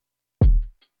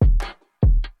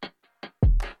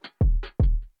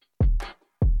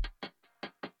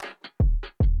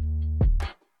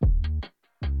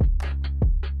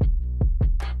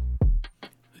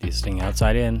listening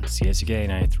Outside In, CSUK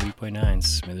 93.9,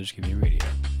 Smithers Community Radio.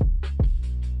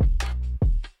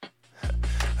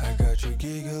 I got you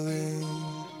giggling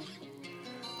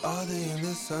all day in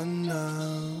the sun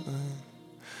now,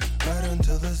 right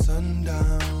until the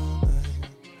sundown,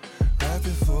 right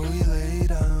before we lay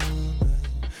down,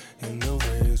 in the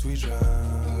waves we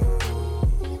drown.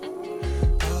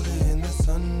 All day in the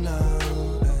sun now,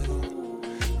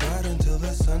 right until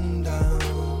the sundown,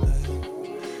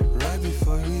 right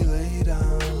before we lay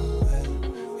down,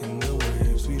 in the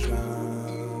waves we drown.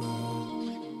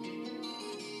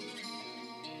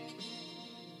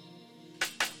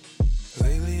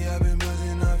 Lately I've been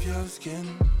buzzing off your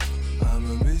skin.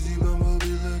 I'm a busy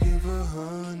bumblebee looking for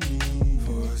honey.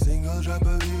 For a single drop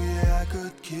of you, yeah, I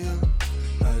could kill.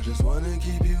 I just wanna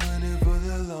keep you in it for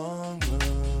the long run.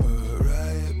 But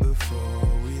right before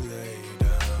we lay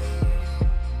down,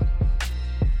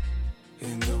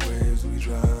 in the waves we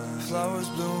drown. Flowers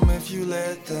bloom if you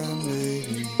let them,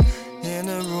 baby. In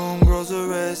a room grows a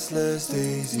restless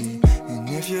daisy. And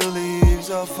if your leaves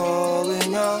are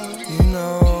falling out, you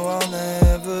know I'll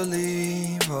never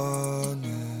leave honest.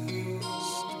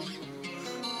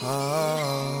 You're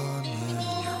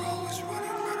always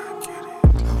running, but I get it.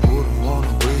 I wouldn't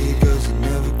wanna wait cause it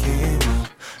never came up.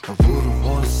 I wouldn't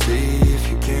wanna stay if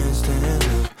you can't stand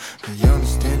up. I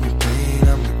understand your pain,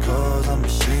 I'm the cause, I'm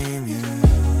ashamed, yeah.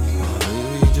 My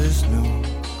baby just knew,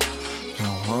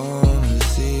 don't wanna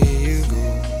see you go.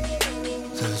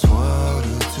 There's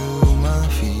water to my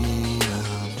feet,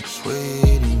 I'm just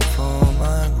waiting for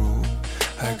my groove.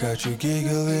 I got you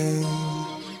giggling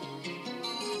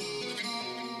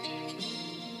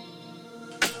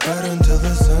right until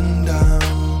the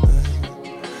sundown,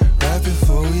 right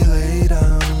before we lay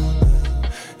down,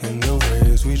 in the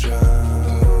waves we drown.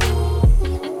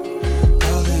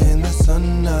 All day in the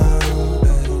sun now,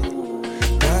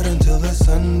 right until the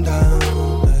sundown,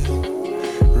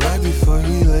 right before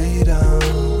we lay down,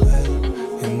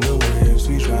 in the waves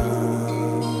we drown.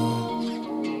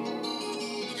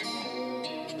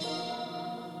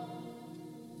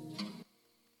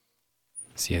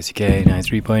 CSUK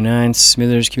 93.9,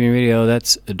 Smithers Community Radio.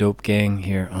 That's a Dope Gang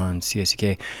here on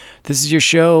CSUK. This is your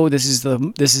show. This is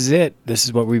it. This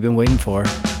is what we've been waiting for.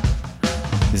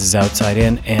 This is Outside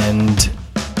In, and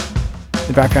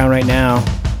the background right now,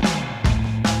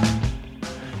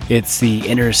 it's the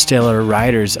Interstellar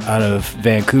Riders out of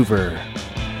Vancouver.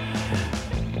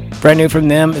 Brand new from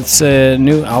them. It's a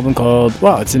new album called,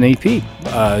 it's an EP.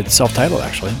 It's self-titled,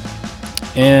 actually.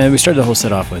 And we started the whole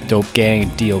set off with Dope Gang,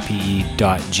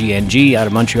 DOPE.GNG out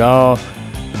of Montreal,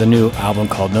 with a new album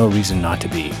called No Reason Not to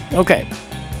Be. Okay,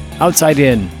 Outside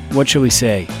In, what shall we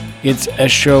say? It's a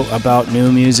show about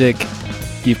new music.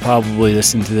 You've probably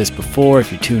listened to this before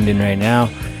if you're tuned in right now.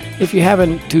 If you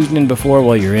haven't tuned in before,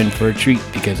 well, you're in for a treat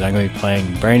because I'm going to be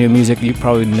playing brand new music you've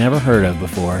probably never heard of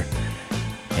before.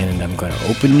 And I'm going to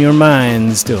open your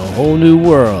minds to a whole new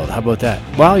world. How about that?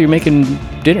 While you're making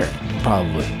dinner,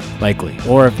 probably. Likely.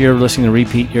 Or if you're listening to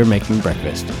repeat, you're making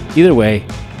breakfast. Either way,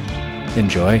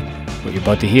 enjoy what you're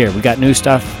about to hear. We got new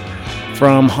stuff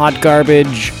from Hot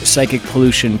Garbage, Psychic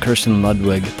Pollution, Kirsten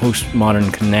Ludwig,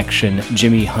 Postmodern Connection,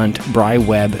 Jimmy Hunt, Bry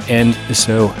Webb, and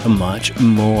so much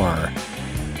more.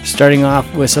 Starting off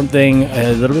with something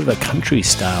a little bit of a country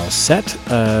style set.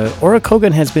 Aura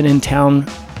Kogan has been in town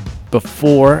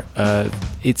before.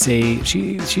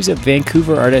 She's a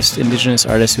Vancouver artist, Indigenous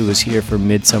artist who was here for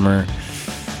Midsummer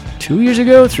 3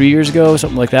 years ago,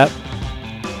 something like that.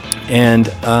 And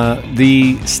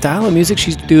the style of music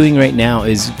she's doing right now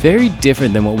is very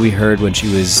different than what we heard when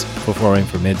she was performing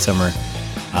for Midsummer.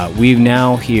 We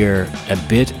now hear a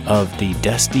bit of the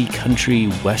dusty country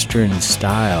western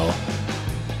style,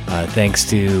 thanks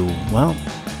to,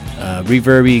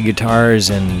 reverby guitars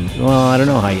and, I don't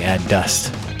know how you add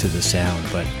dust to the sound,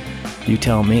 but you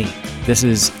tell me. This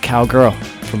is Cowgirl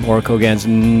from Aura Kogan's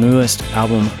newest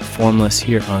album, Formless,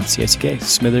 here on CSUK,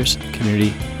 Smithers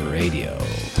Community Radio.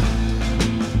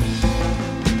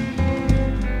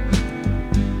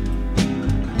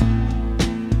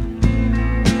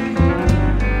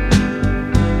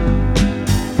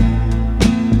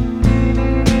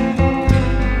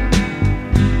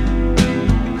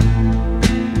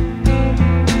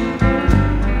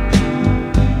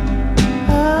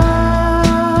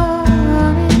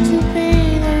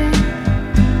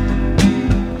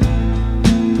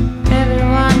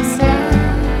 Everyone said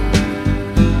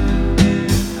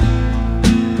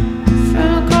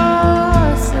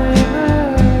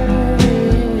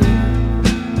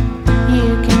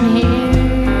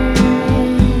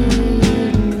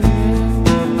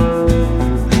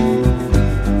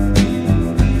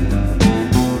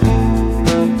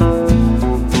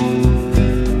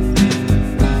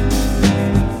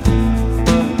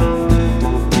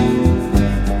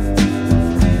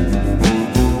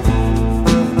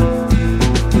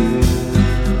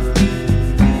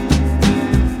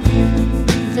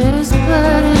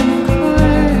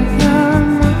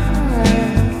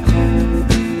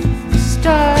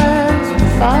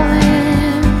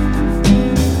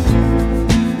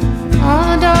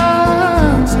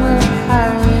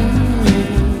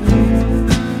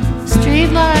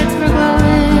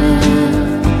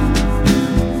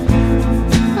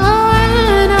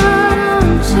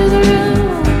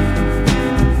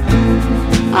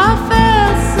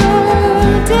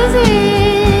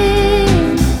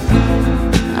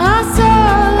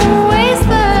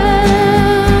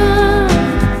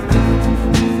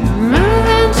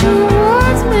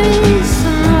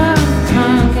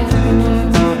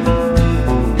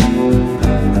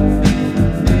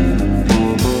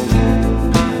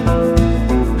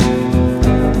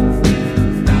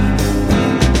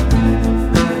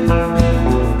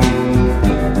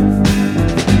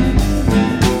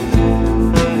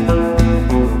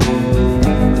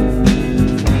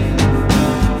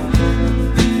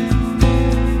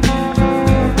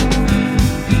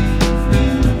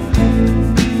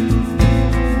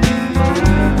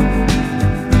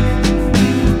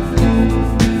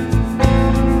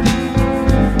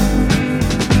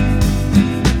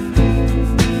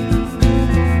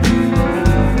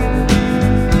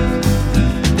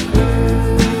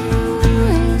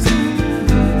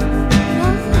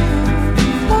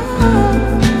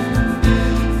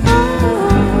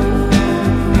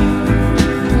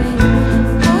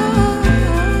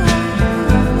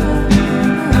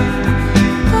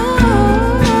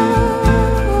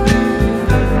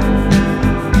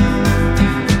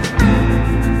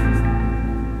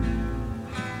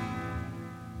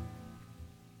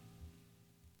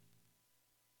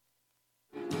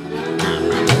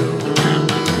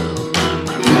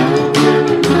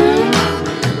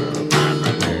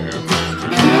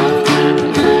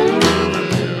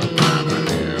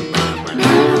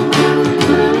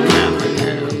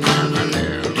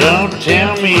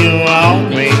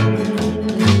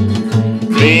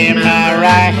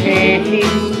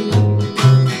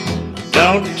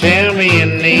Don't tell me you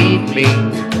need me.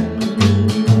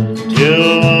 Do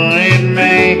it,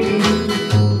 man.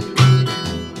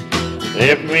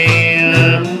 Lift me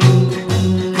up.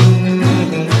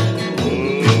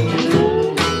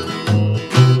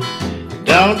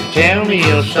 Don't tell me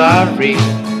you're sorry.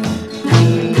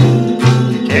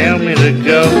 Tell me to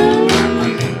go.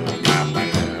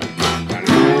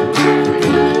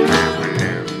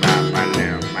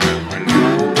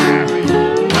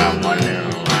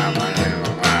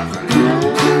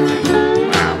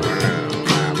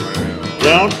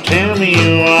 Don't tell me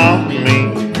you want me.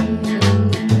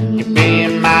 You be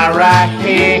in my right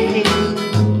hand.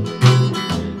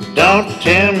 Don't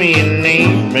tell me you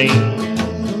need me.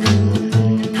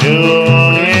 Do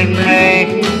it, man.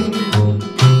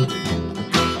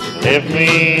 Let me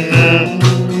know.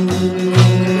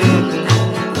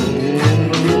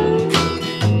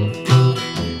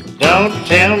 Don't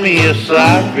tell me you're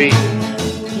sorry.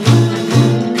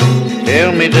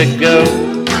 Tell me to go.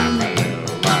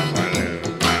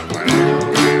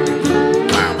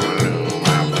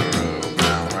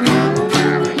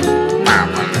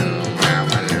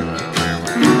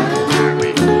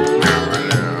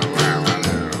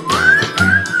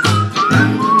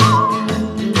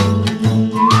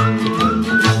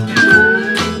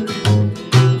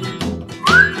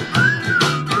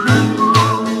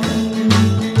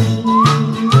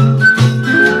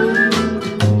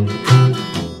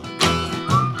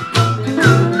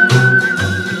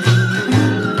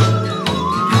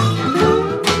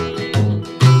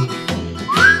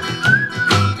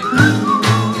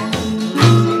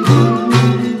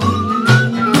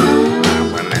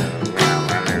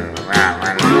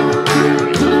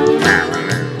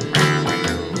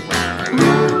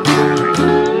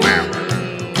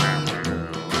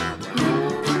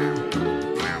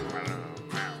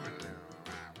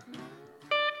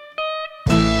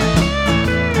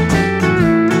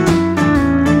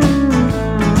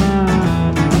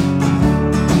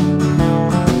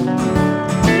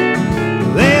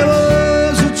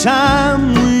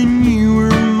 Time when you were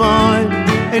mine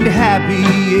and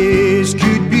happy as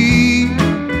could be,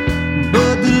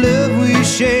 but the love we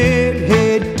shared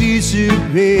had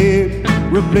disappeared,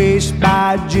 replaced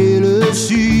by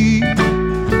jealousy.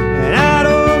 And I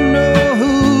don't know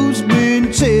who's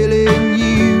been telling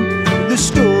you the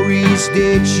stories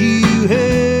that you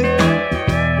heard,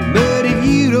 but if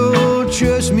you don't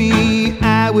trust me,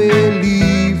 I will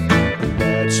leave.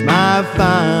 That's my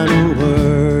final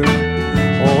word.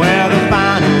 Well, the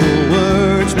final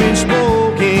word's been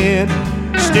spoken.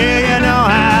 Still, you know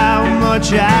how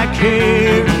much I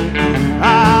care.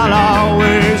 I'll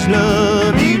always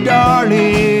love you,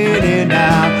 darling, and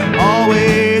I'll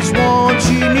always want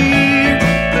you near.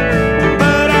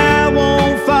 But I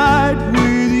won't fight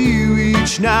with you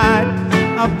each night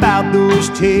about those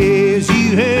tears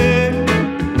you had.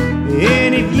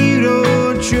 And if you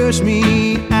don't trust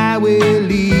me, I will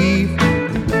leave.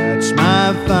 That's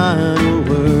my final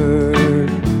word.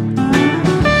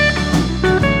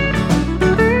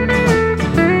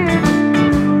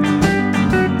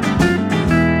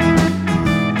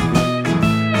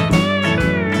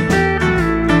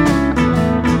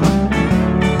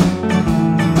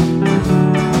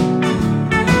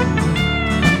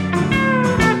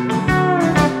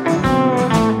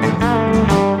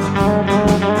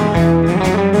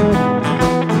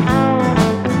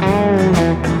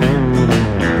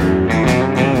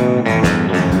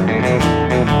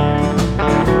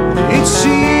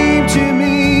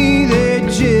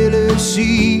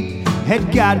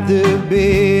 Had got the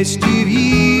best of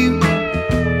you,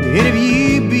 and if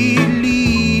you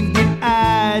believed that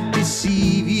I'd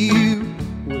deceive you,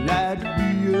 well, I'd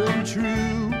be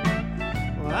untrue.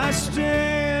 Well, I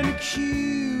stand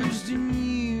accused and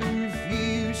you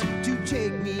refuse to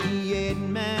take me at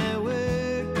my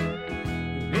word.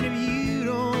 And if you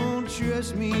don't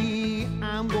trust me,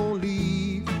 I'm gonna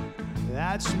leave.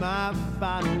 That's my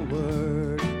final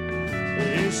word.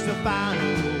 It's the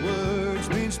final word's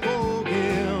been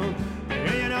spoken.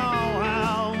 You know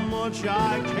how much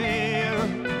I care.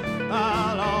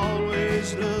 I'll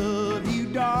always love you,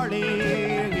 darling,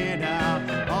 and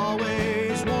I'll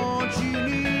always want you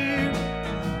near.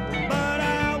 But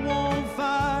I won't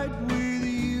fight with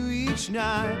you each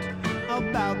night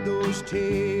about those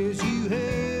tears you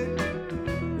had.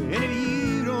 And if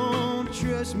you don't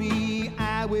trust me,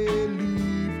 I will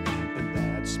leave. And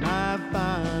that's my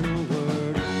final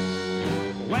word.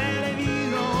 Well, if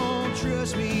you don't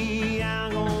trust me,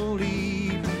 I'm gonna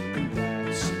leave. And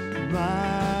that's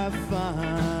my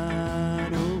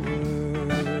final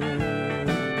word.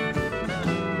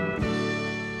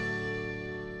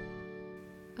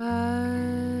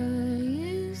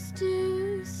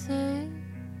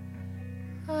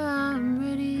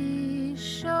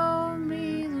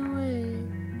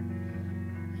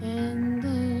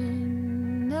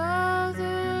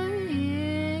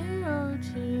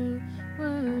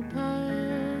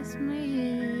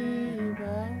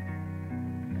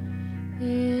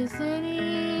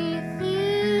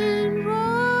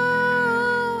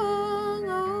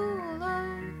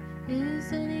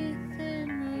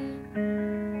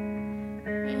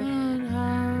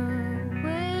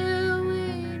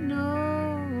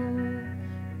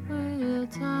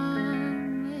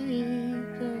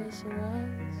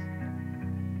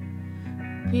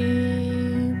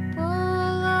 People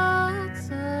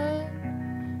outside,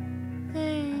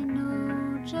 they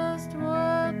know just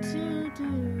what to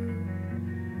do.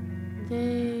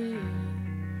 They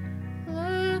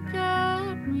look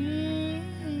at me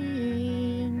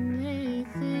and they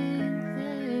think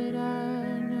that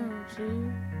I know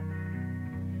too.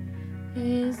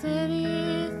 Is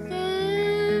anything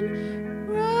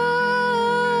wrong?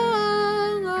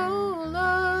 Oh,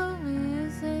 love,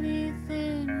 is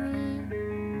anything right?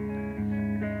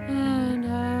 And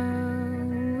how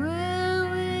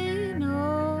will we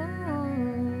know?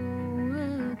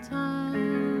 Will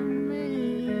time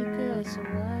make us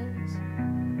wise?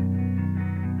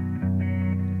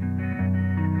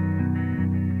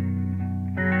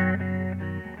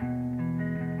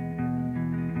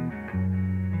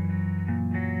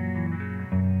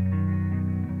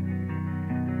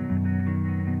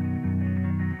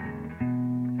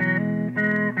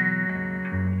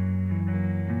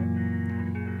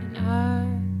 And I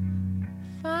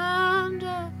found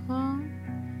a home.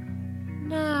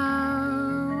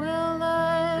 Now will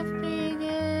life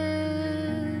begin?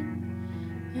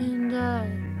 And I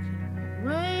can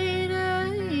wait a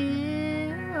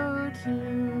year or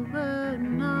two, but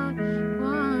not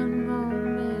one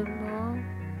moment more.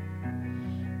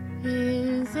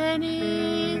 Is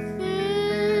anything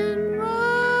wrong?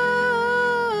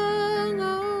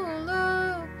 Oh,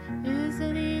 love, is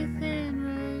anything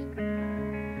right?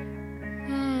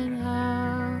 And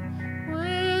how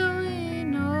will we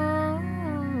know?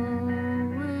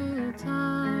 Will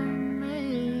time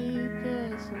make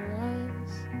us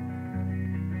wise?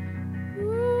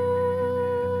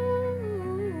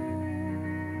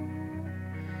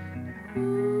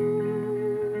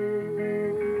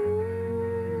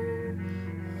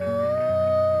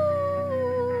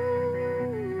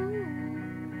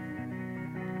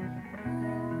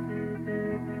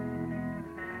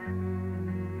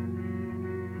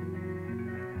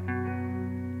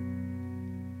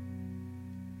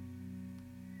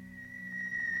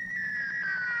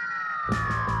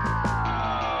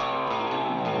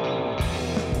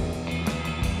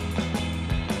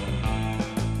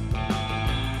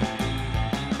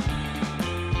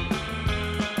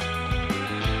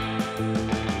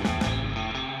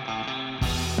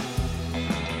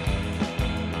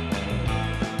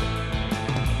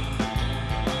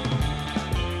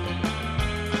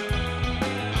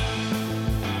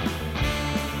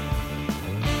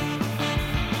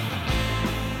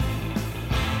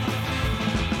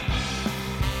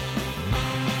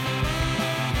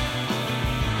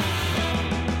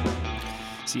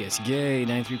 CSGA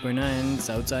 93.9,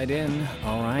 Southside In.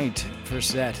 All right,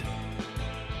 first set.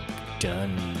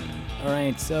 Done. All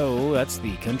right, so that's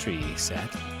the country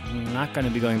set. I'm not going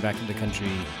to be going back to the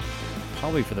country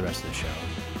probably for the rest of the show.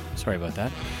 Sorry about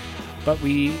that. But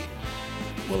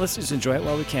let's just enjoy it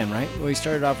while we can, right? We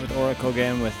started off with Aura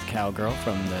Kogan with Cowgirl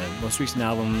from the most recent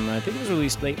album. I think it was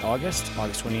released late August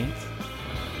 28th,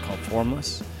 called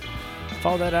Formless.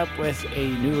 Follow that up with a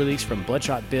new release from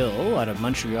Bloodshot Bill out of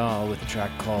Montreal with a track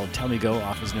called Tell Me Go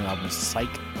off his new album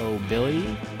Psycho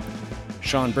Billy.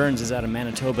 Sean Burns is out of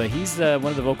Manitoba. He's one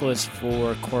of the vocalists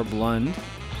for Core Blund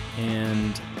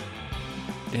and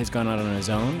has gone out on his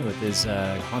own with his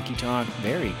honky-tonk,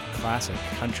 very classic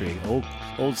country,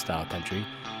 old style country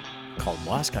called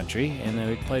Lost Country. And then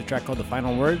we played a track called The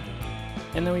Final Word.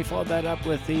 And then we followed that up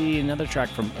with another track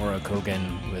from Aura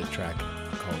Kogan with a track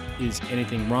called Is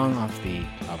Anything Wrong off the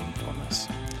album Formless.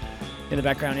 In the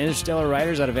background, Interstellar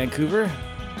Riders out of Vancouver.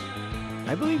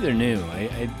 I believe they're new.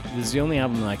 This is the only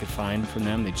album that I could find from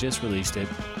them. They just released it.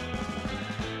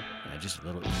 Just a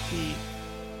little EP.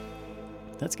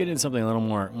 Let's get into something a little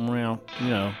more,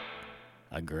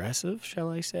 aggressive, shall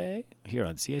I say? Here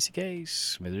on CSK,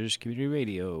 Smithers Community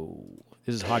Radio.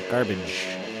 This is Hot Garbage.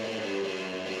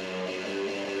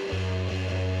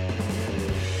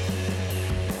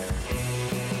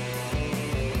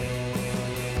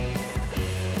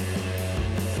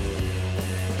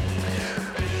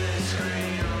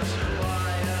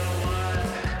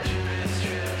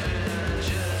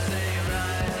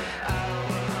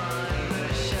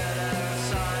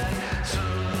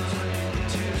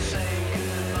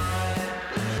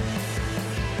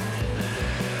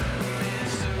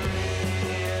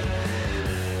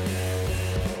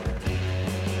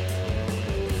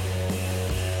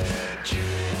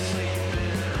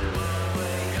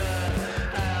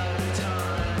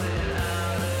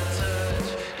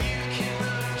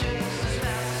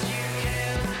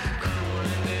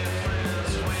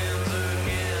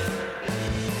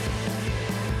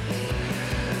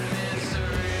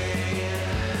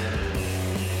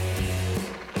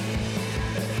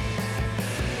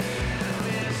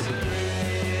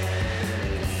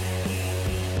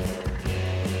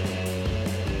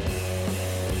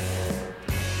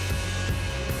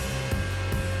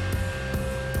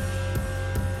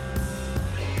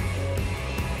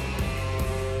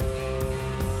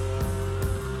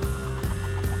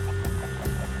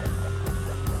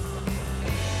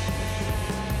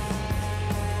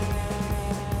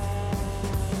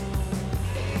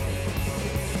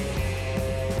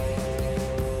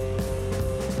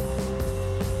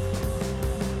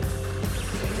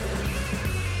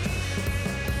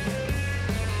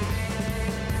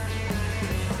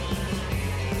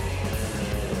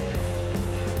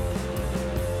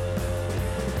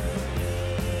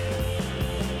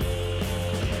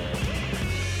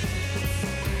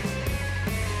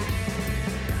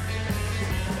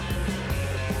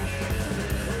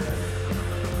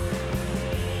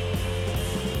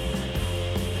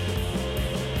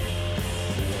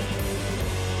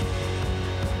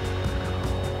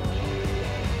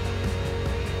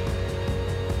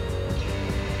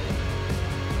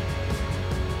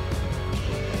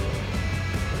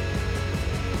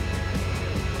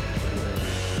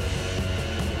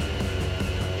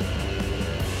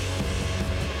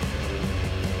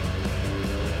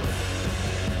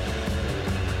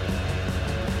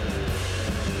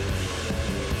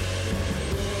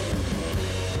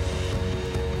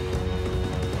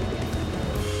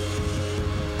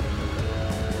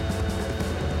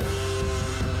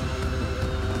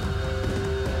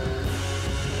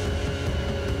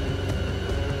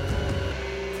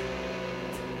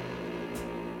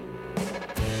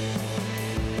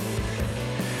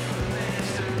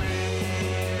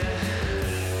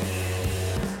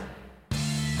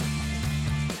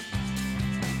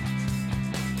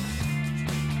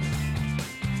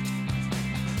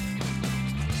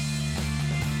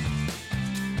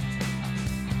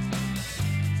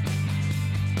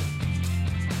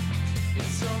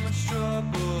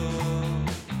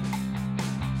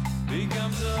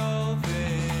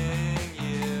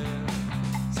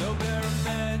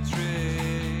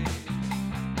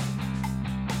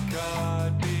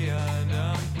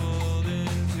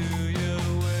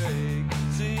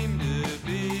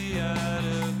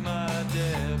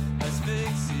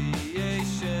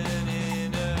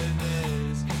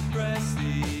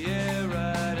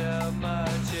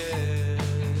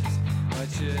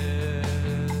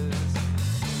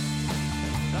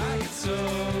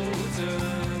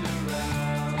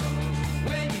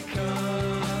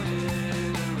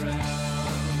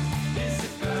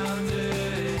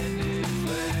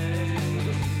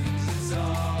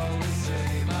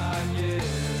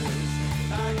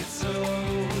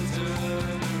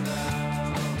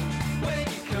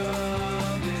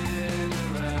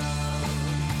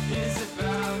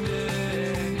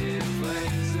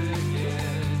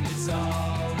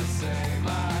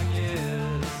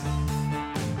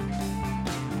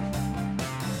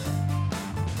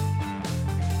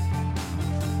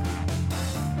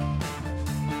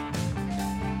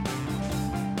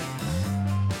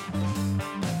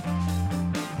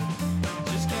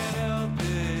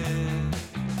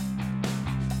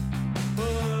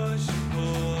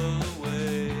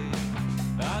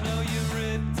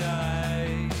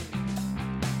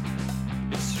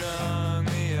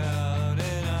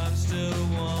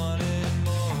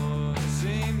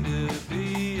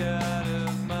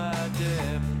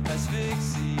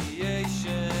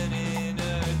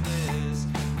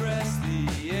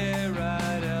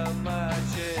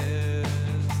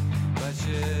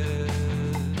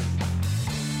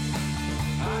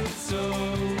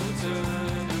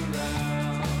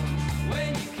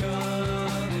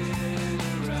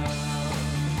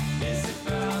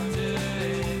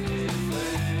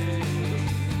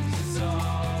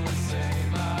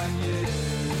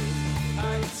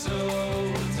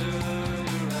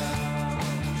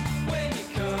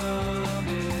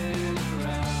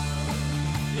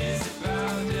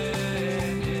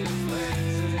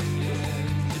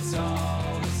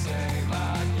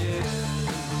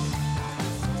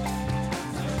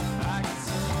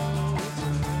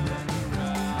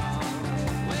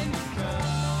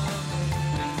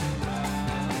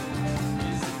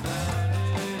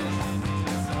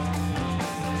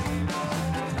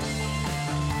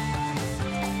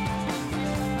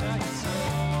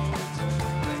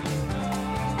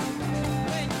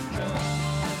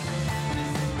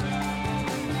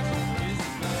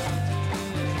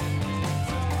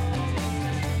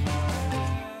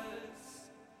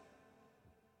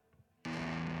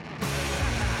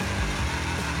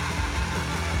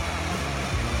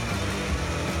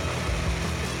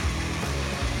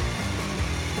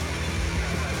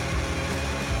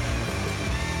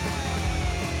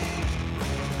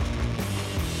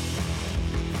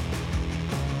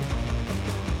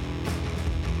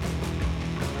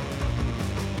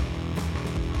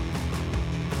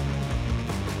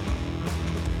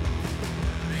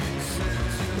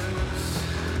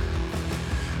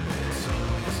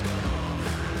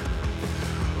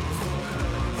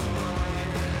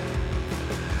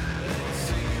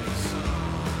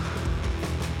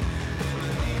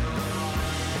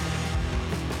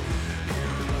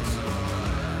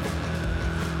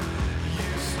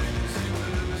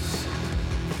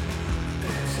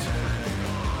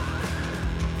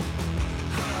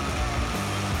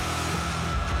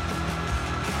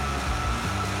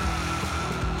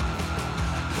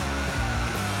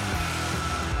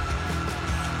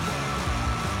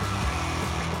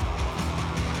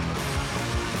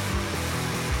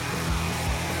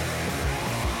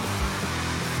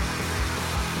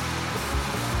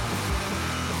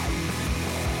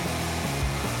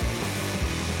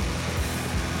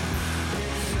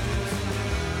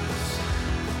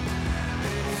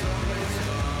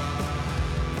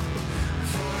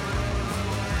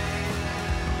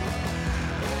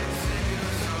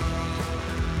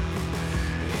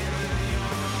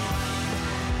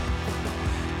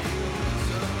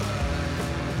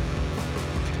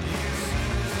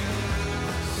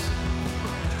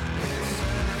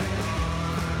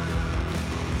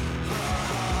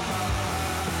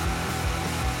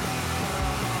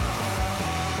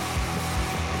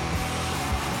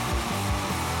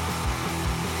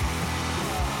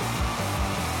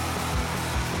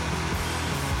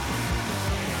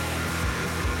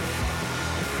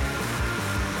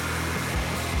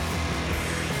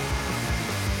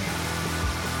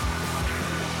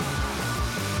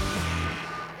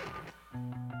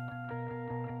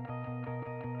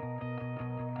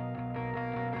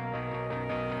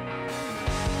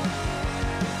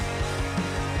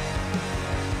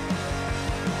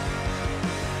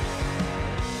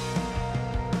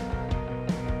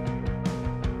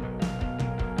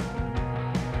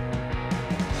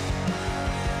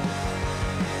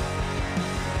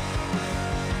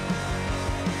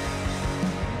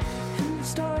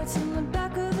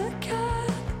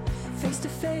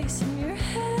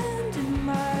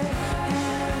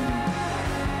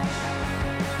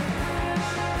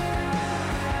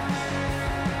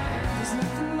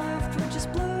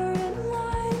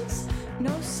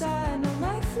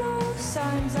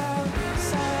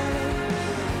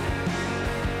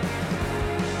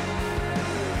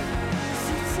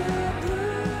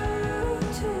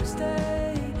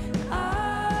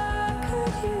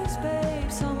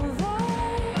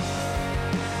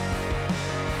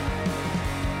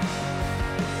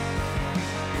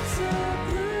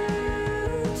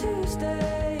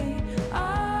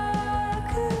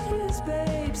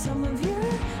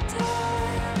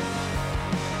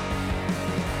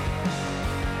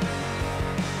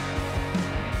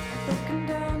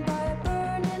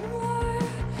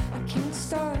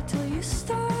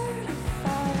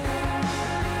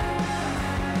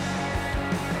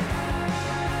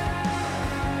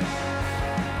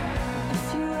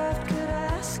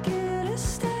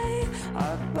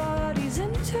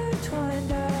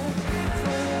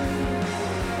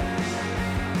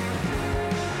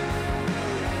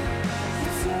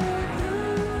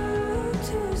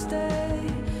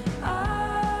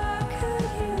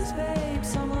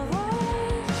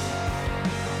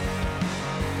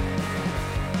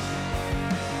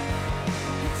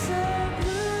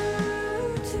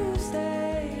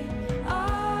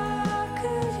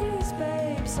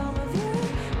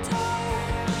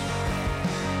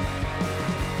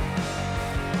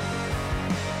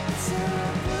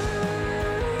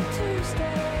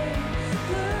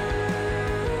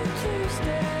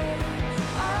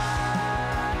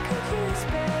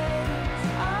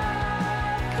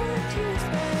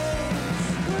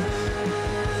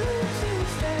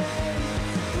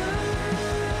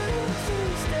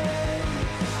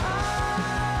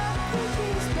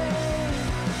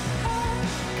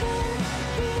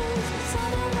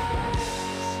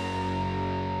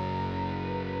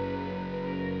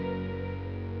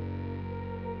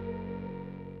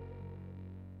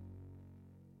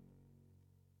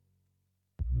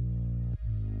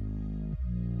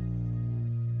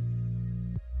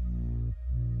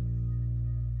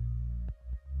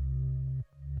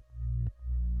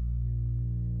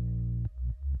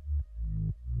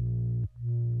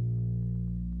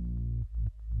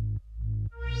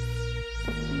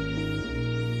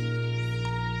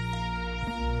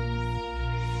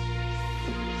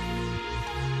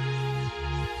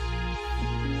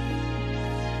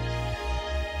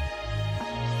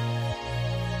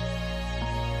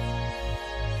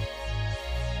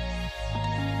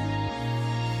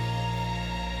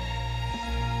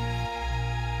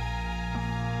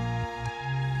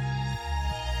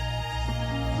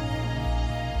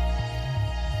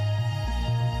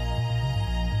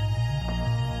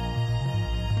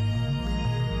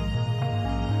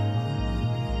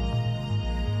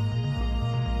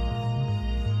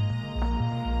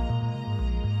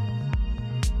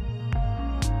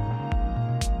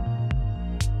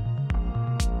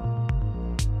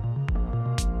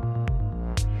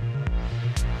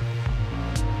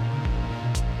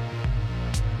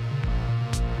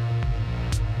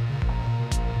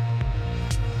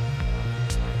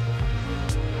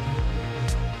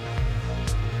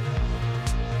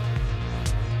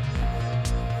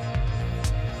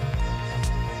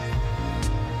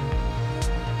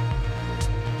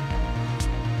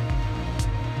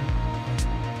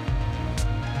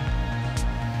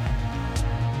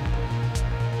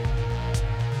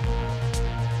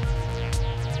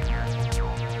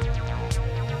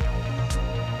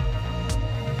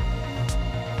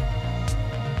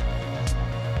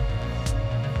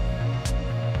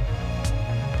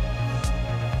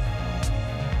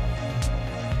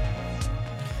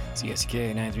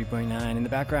 CSK 93.9. In the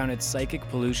background, it's Psychic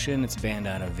Pollution. It's a band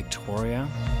out of Victoria.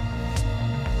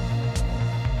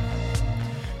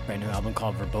 Brand new album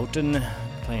called Verboten.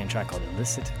 Playing a track called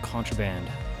Illicit Contraband,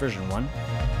 version 1.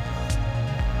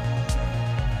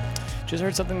 Just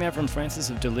heard something there from Francis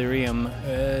of Delirium.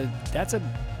 That's an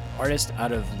artist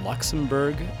out of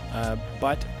Luxembourg,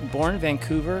 but born in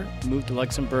Vancouver, moved to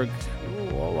Luxembourg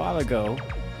a while ago.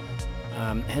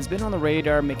 Has been on the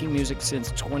radar, making music since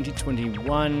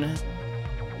 2021.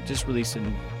 Just released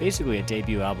basically a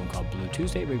debut album called Blue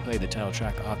Tuesday. We played the title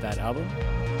track off that album.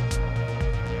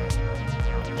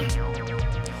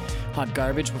 Hot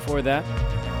Garbage before that.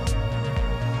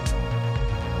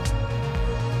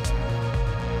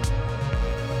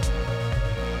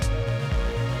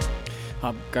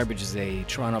 Hot Garbage is a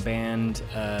Toronto band.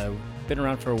 Been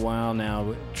around for a while now.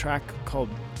 A track called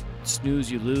Snooze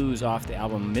You Lose off the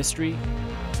album Mystery.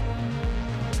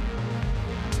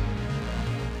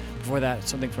 Before that,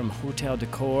 something from Hotel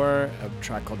Decor, a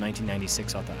track called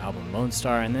 1996 off the album Lone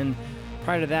Star. And then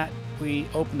prior to that, we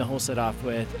opened the whole set off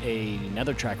with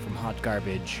another track from Hot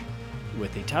Garbage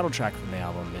with a title track from the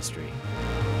album Mystery.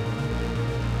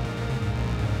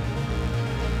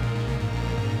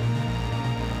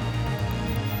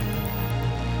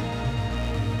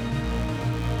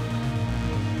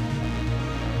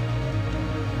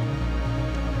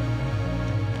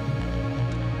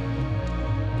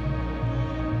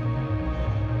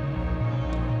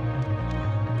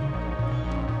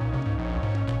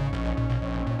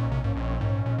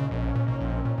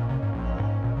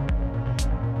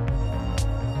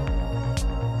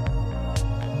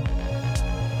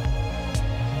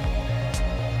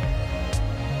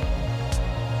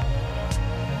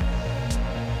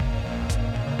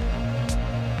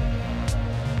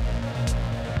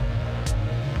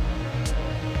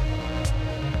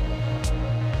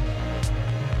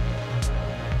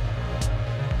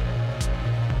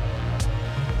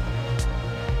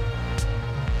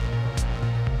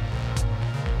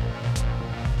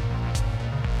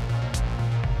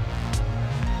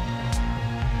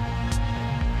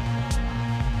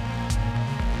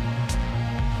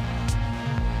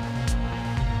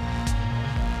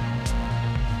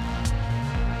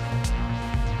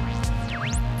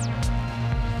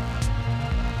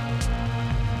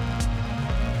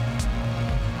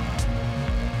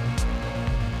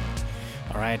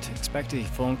 Expect a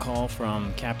phone call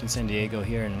from Captain San Diego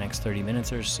here in the next 30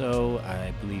 minutes or so.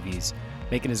 I believe he's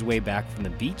making his way back from the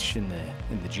beach in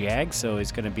the Jag, so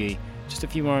it's going to be just a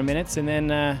few more minutes, and then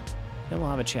we'll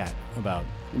have a chat about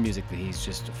the music that he's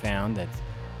just found that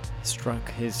struck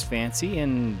his fancy,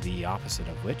 and the opposite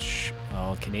of which,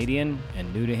 all Canadian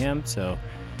and new to him. So,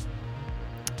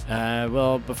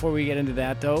 well, before we get into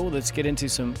that though, let's get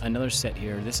into another set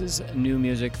here. This is new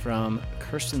music from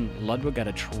Kirsten Ludwig out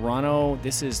of Toronto.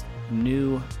 This is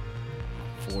new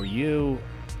for you,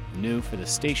 new for the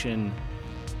station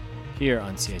here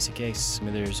on CICK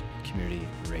Smithers Community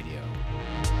Radio.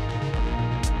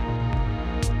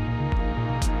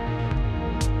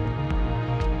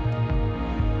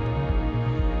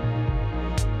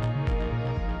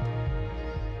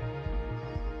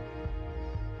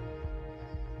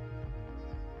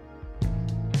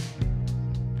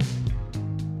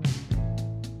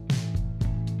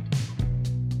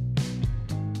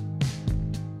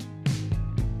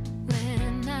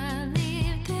 When I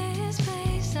leave this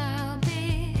place, I'll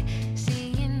be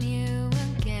seeing you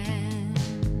again.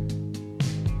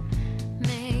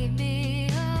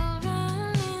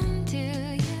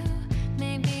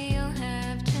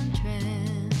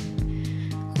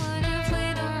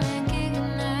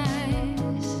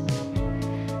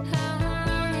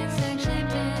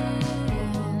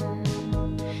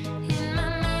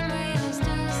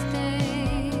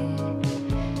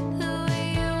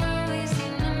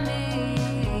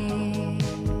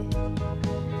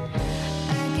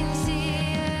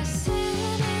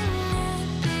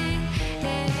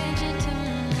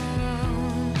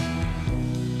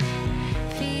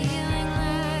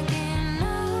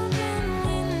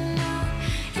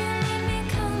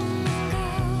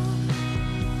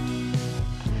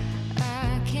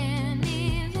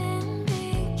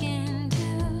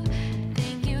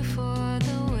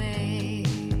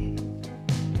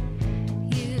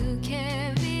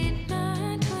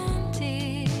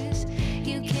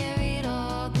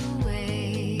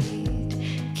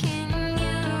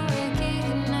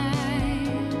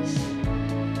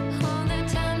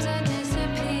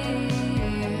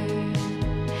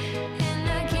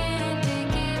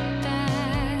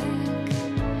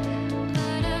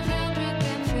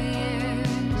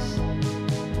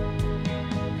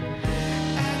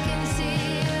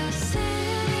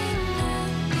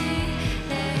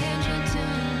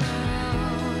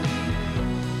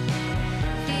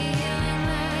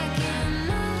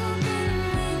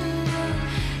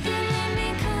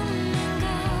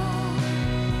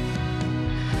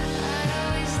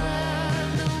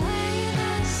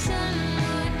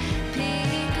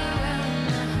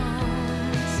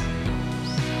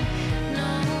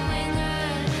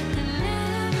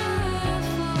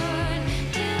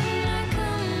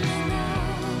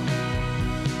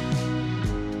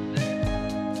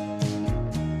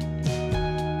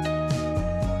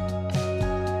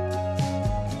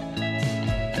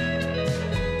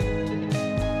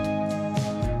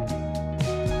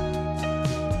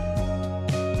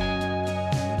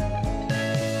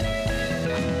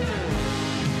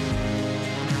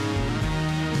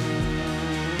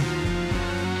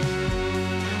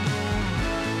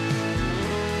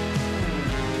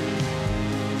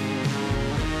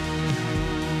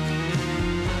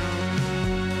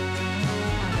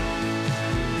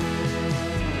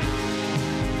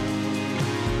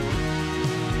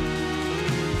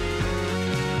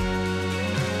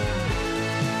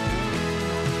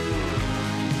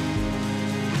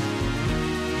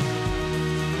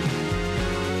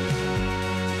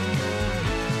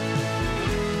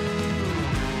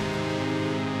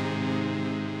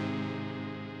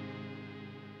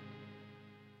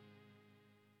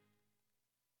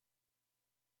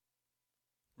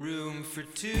 Room for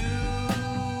two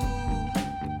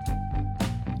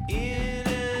in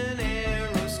an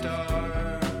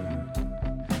Aerostar.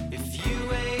 If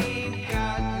you ain't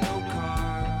got no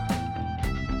car,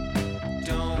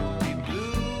 don't be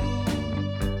blue.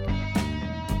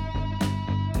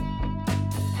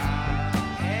 I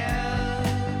have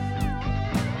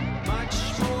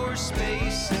much more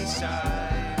space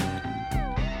inside.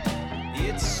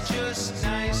 It's just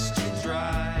nice to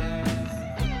drive.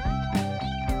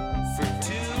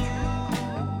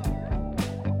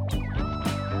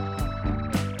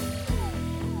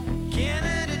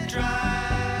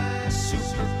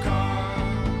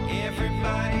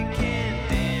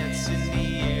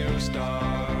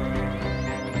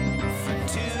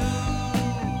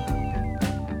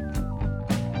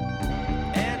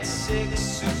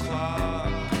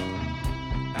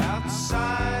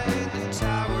 Outside the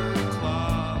tower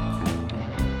clock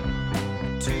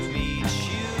to meet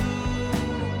you.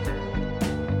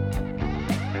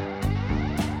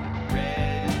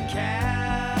 Red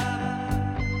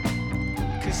cap,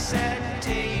 cassette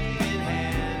tape in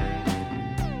hand,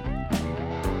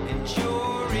 and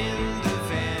you're in the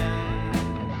van,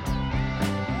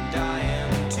 and I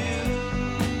am too.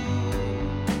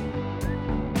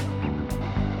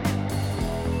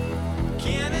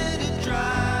 Canada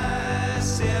Dry,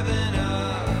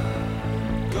 7-Up,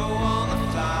 go on the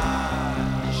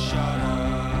fly, shut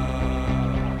up.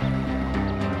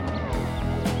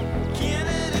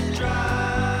 Canada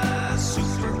Dry,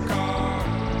 supercar,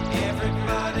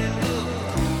 everybody look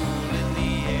cool in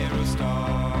the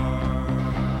Aerostar.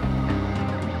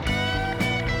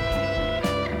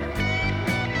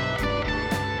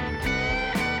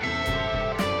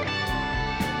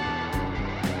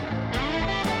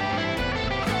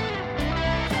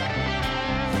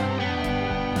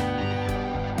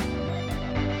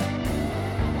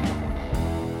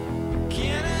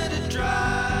 Canada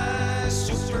Dry,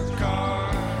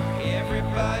 supercar,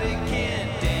 everybody can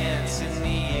dance in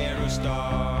the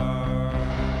Aerostar.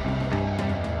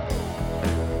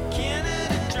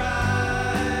 Canada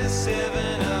Dry,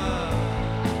 7-Up,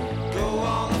 go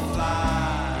on the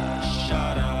fly,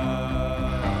 shut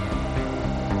up.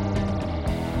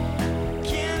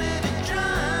 Canada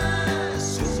Dry,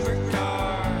 supercar,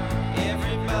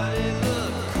 everybody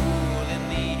look cool in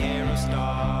the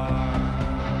Aerostar.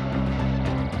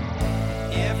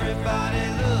 Everybody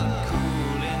look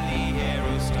cool in the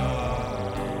Aerostar.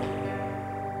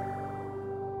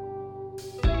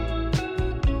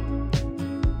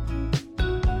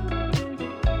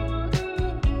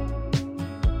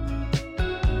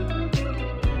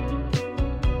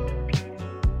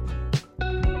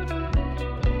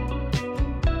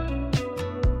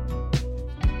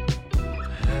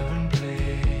 Heaven,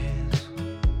 please.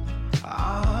 I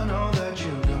know that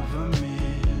you come for me.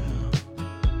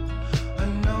 I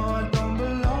know I don't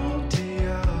belong to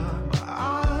you, but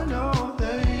I know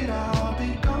that I'll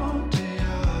be gone to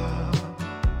you.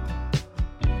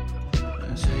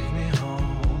 And take me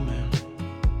home, and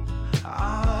I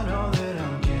know that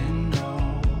I'm getting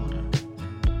old.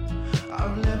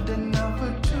 I've lived enough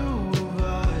for two of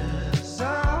us. I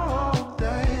hope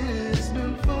that it's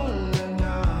been full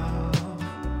enough.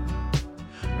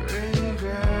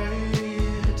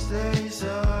 Regrets, they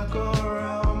circle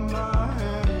around my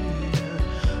head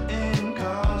in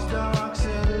cars, dark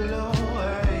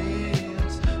silhouettes.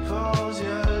 Falls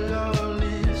yellow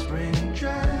leaves, spring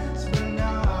dreads, but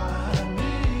not me.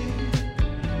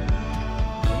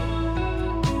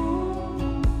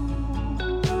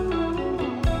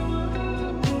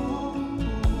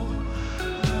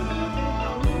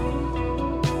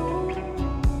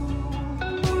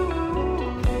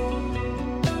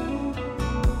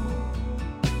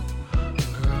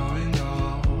 Growing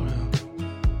older,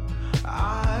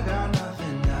 I got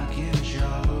nothing I can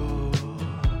show.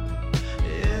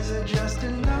 Is it just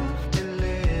enough to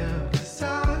live? 'Cause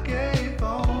I gave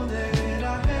all that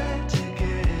I had to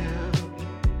give.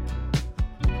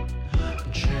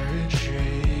 Cherry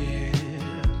tree,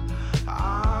 I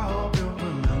hope you'll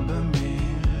remember me.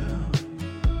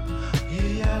 Your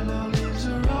yellow leaves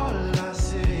are all I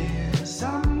see.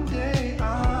 Someday I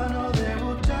know they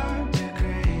will turn to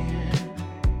green.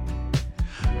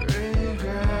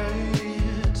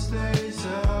 Regrets, they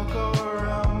circle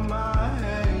around my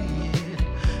head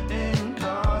in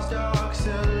cars, dark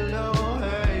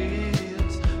silhouettes.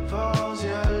 Falls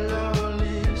yellow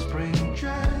leaves, spring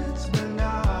dreads, but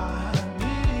not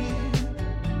me.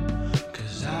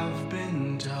 'Cause I've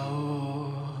been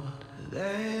told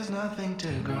there's nothing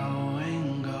to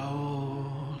growing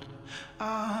gold.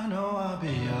 I know I'll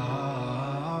be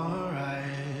alright.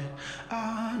 I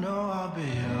know I'll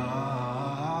be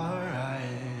alright.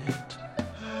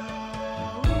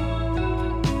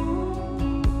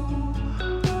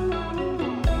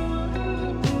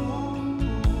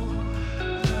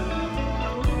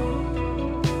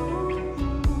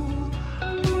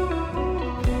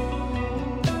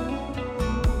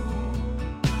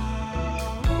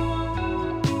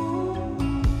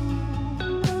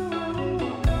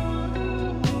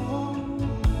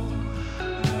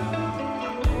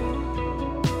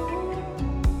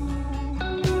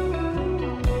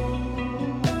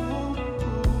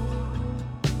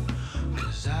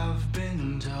 Cause I've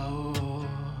been told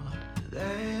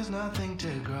there's nothing to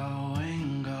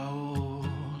growing gold.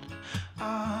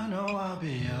 I know I'll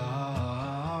be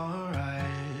alright.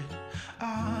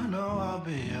 I know I'll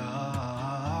be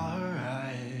alright.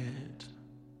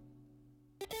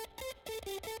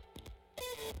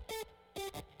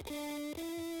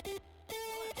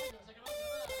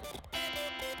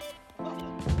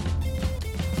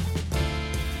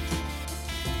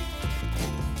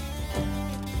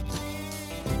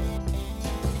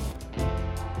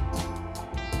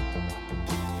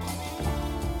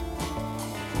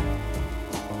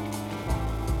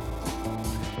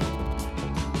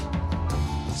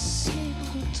 C'est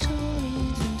plutôt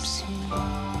l'idée.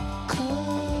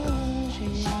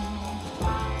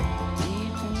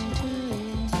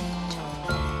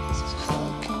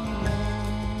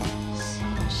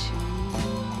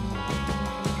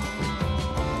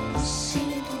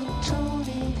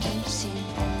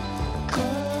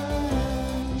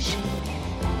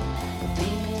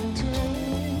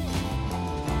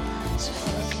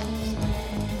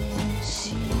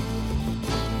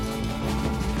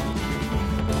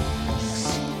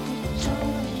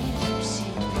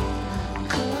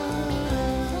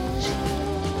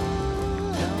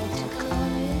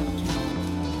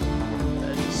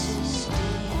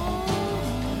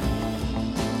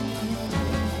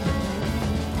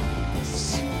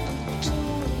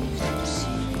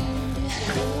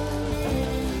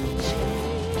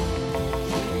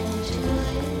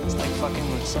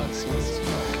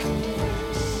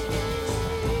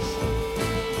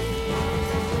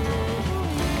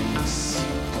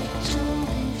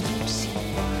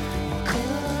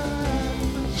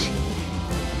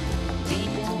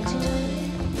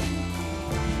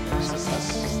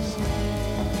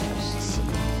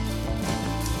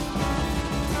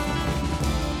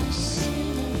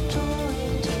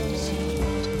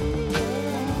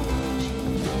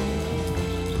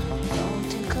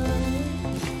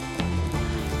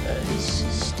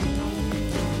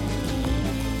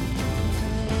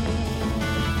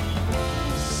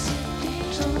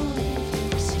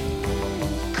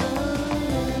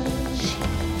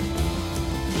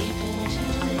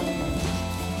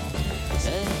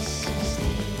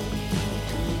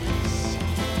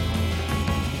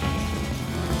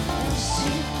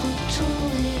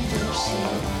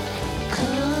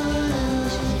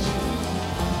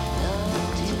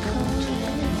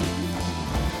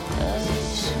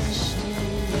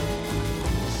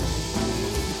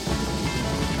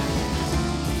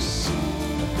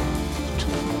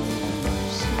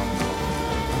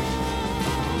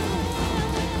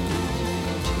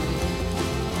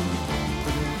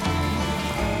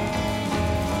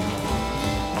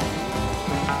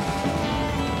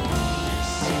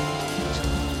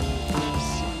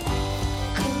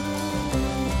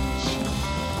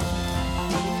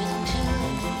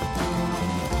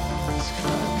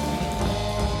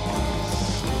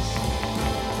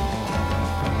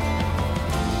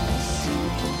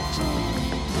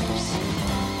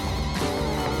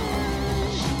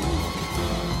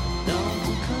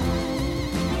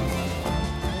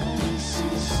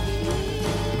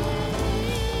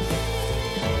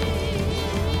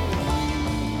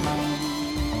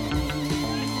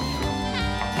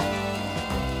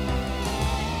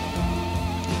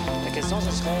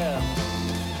 ce serait.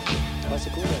 Ouais,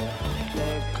 c'est cool.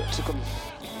 Mais, tu sais, comme.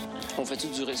 On fait-tu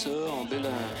durer ça? On build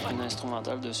un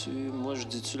instrumental dessus. Moi, je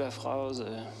dis-tu la phrase,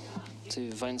 tu sais,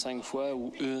 25 fois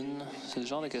ou une? C'est le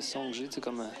genre de question que j'ai, tu sais,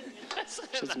 comme.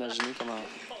 J'essaie d'imaginer comment.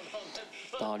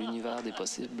 Dans l'univers des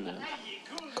possibles,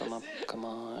 comment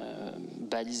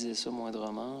baliser ça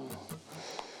moindrement.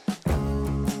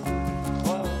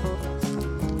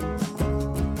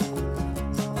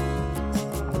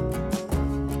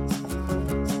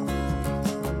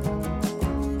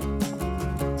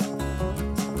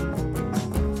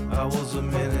 I was a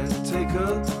minute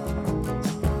taker,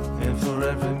 and for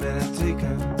every minute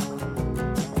taken,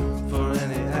 for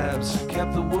any absent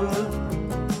kept the word,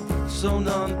 so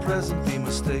non-present be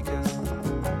mistaken.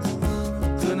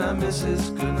 Good night,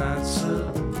 Mrs. Good night, sir.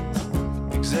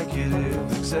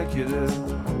 Executive,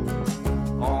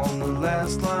 on the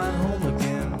last line home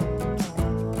again.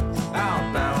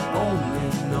 Outbound only,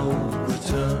 no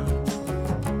return.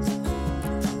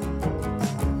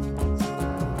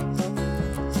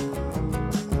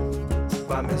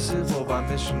 By missive or by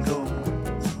mission go,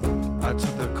 I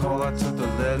took the call, I took the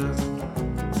letter,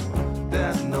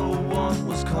 that no one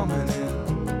was coming in,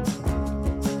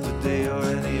 today or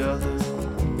any other.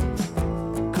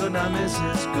 Good night,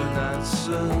 Mrs. Good night,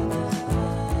 sir.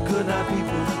 Good night,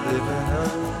 people living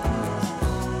up.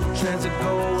 Transit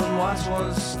go and watch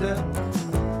one step.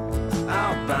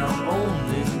 Outbound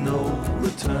only, no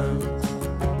return.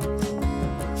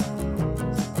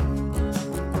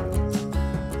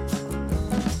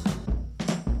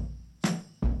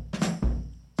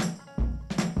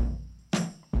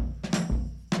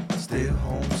 Stay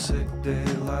home, sick day,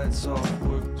 lights off,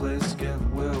 workplace get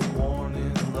well worn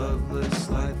in, loveless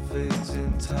light fades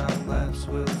in, time lapse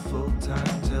with full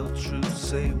time, tell truth,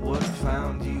 say what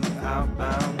found you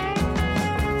outbound.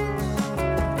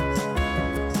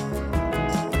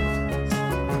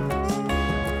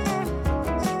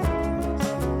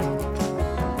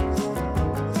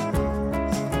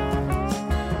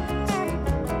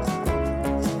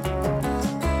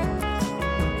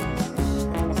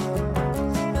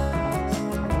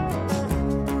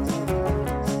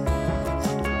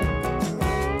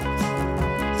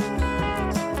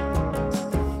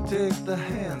 Take the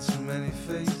hands from any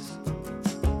face,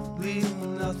 leave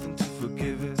nothing to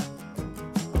forgive it.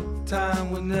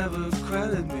 Time would never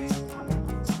credit me,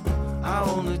 I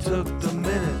only took the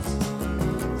minutes.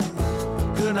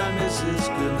 Good night, Mrs.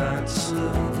 Good night,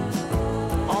 sir.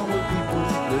 All the people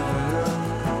living up.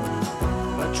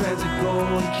 By transit go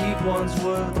and keep one's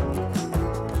word.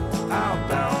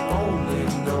 Outbound only,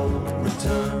 no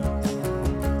return.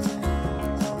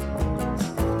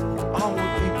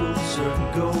 Onward people certain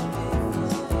go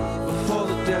before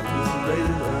the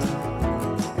decorated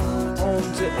home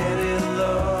to any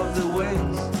love that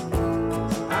waits.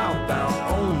 Outbound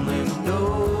only, no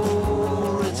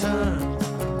return.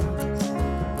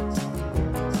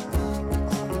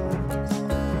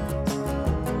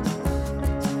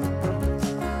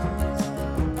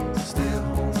 Stay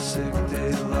home, sick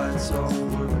day, lights off,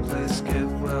 workplace get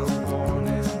well worn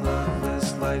in,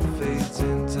 loveless light fades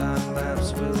in, time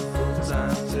lapse with full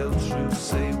time, tell truth,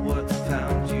 say what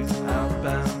found you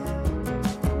outbound.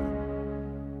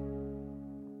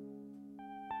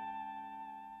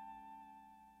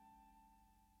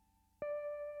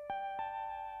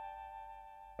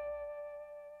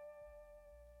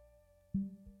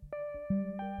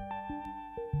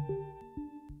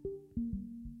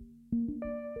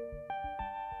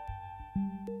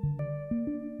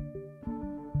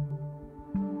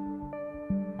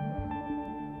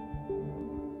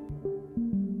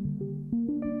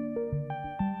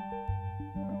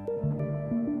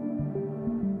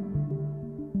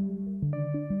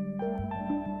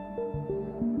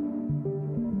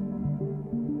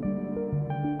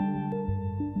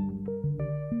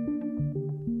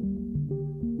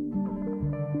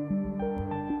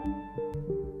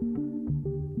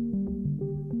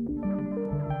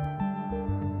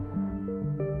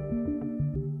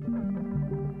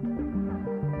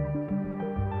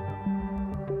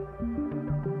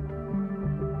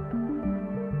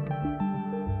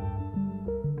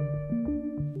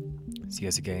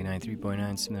 CSK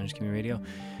 93.9 Smithers Community Radio.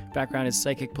 Background is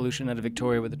Psychic Pollution out of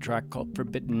Victoria with a track called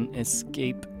Forbidden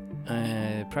Escape.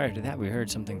 Prior to that, we heard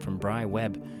something from Bry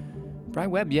Webb. Bry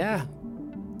Webb, yeah.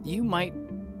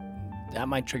 That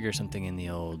might trigger something in the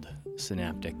old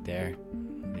synaptic there.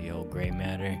 The old grey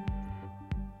matter.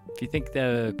 If you think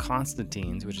the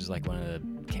Constantines, which is like one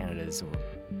of Canada's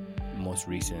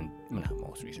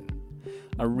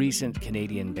a recent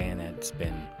Canadian band that's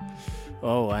been,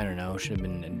 should have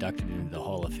been inducted into the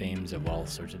Hall of Fames of all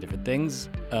sorts of different things.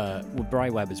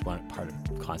 Bry Webb is part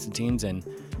of Constantines and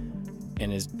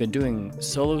has been doing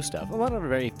solo stuff, a lot of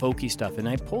very folky stuff. And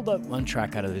I pulled up one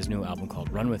track out of his new album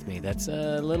called Run With Me that's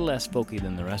a little less folky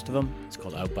than the rest of them. It's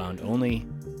called Outbound Only,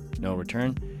 No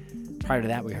Return. Prior to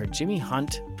that, we heard Jimmy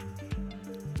Hunt.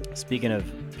 Speaking of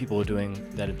people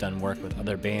that have done work with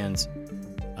other bands,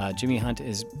 Jimmy Hunt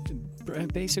is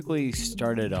basically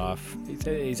started off,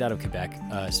 he's out of Quebec,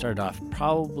 started off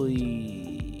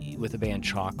probably with the band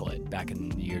Chocolate back in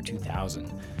the year 2000.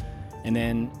 And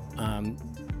then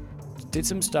did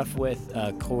some stuff with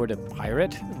Core de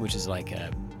Pirate, which is like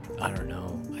I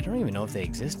don't even know if they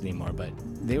exist anymore, but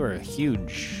they were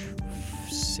huge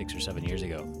 6 or 7 years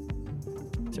ago.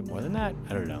 Is it more than that?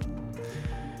 I don't know.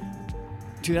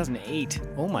 2008.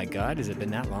 Oh my God, has it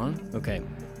been that long? Okay.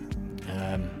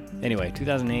 Anyway,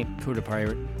 2008, Coeur de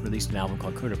Pirate released an album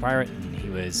called Coeur de Pirate, and he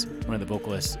was one of the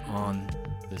vocalists on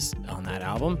that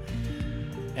album.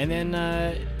 And then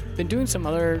been doing some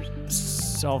other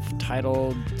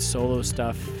self-titled solo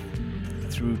stuff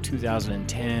through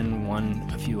 2010. Won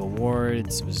a few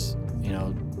awards. Was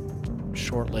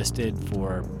shortlisted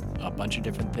for a bunch of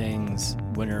different things.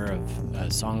 Winner of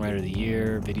Songwriter of the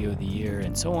Year, Video of the Year,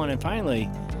 and so on. And finally,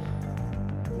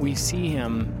 we see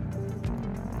him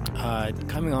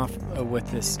coming off with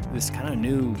this kind of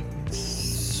new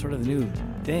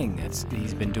thing that's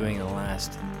he's been doing in the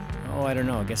last, I don't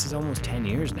know, I guess it's almost 10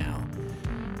 years now.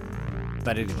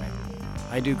 But anyway,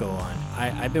 I do go on.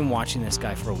 I've been watching this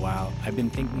guy for a while. I've been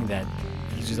thinking that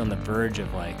he's just on the verge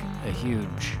of like a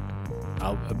huge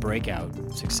a breakout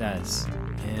success,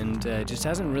 and it just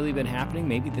hasn't really been happening.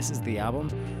 Maybe this is the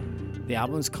album. The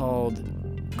album is called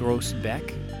Grosse Bec.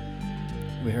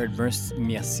 We heard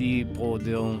Merci pour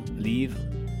ton livre,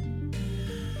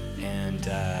 and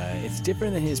it's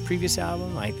different than his previous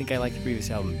album. I think I like the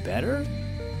previous album better,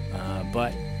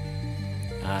 but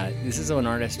this is an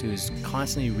artist who's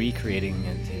constantly recreating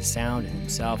his sound and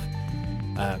himself.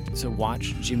 So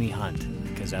watch Jimmy Hunt,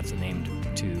 because that's a name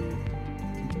to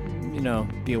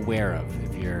be aware of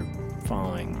if you're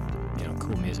following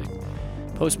cool music.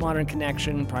 Postmodern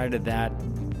Connection, prior to that,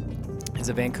 is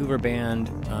a Vancouver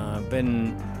band,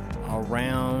 been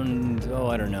around,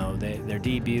 I don't know, their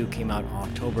debut came out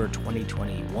October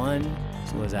 2021,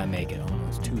 so what does that make it,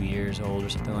 almost 2 years old or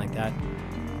something like that.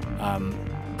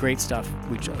 Great stuff.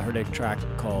 We heard a track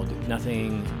called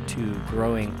Nothing to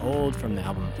Growing Old from the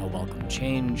album A Welcome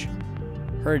Change.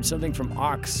 Heard something from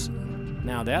Ox.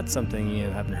 Now that's something you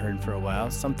haven't heard for a while.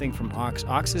 Something from Ox.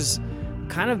 Ox has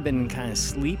kind of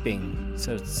sleeping.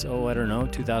 So I don't know,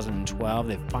 2012.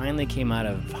 They finally came out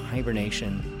of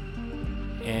hibernation,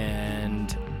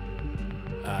 and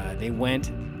they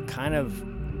went kind of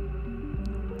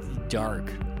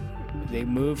dark. They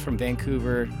moved from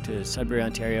Vancouver to Sudbury,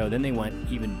 Ontario. Then they went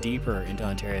even deeper into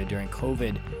Ontario during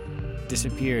COVID,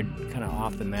 disappeared kind of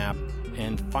off the map,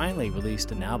 and finally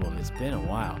released an album. It's been a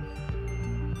while.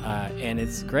 And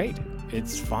it's great.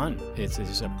 It's fun. It's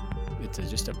just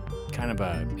a kind of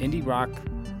a indie rock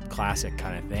classic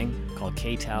kind of thing called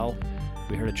K-Tel.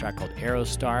 We heard a track called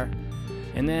Aerostar.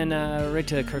 And then right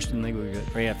to Kirsten Lee,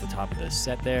 right at the top of the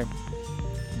set there.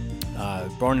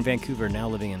 Born in Vancouver, now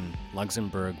living in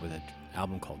Luxembourg, with an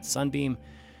album called Sunbeam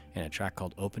and a track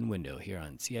called Open Window here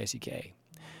on CICK.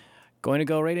 Going to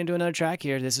go right into another track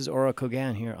here. This is Aura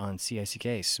Kogan here on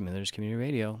CICK, Smithers Community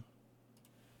Radio.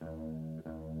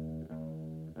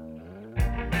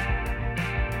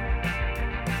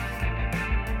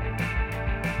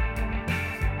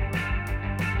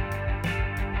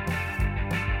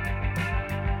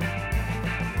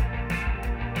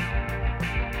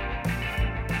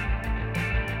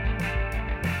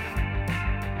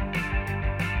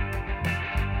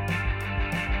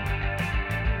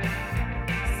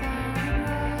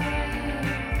 Sunrise,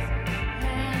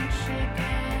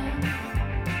 handshaking,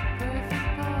 perfect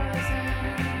poison.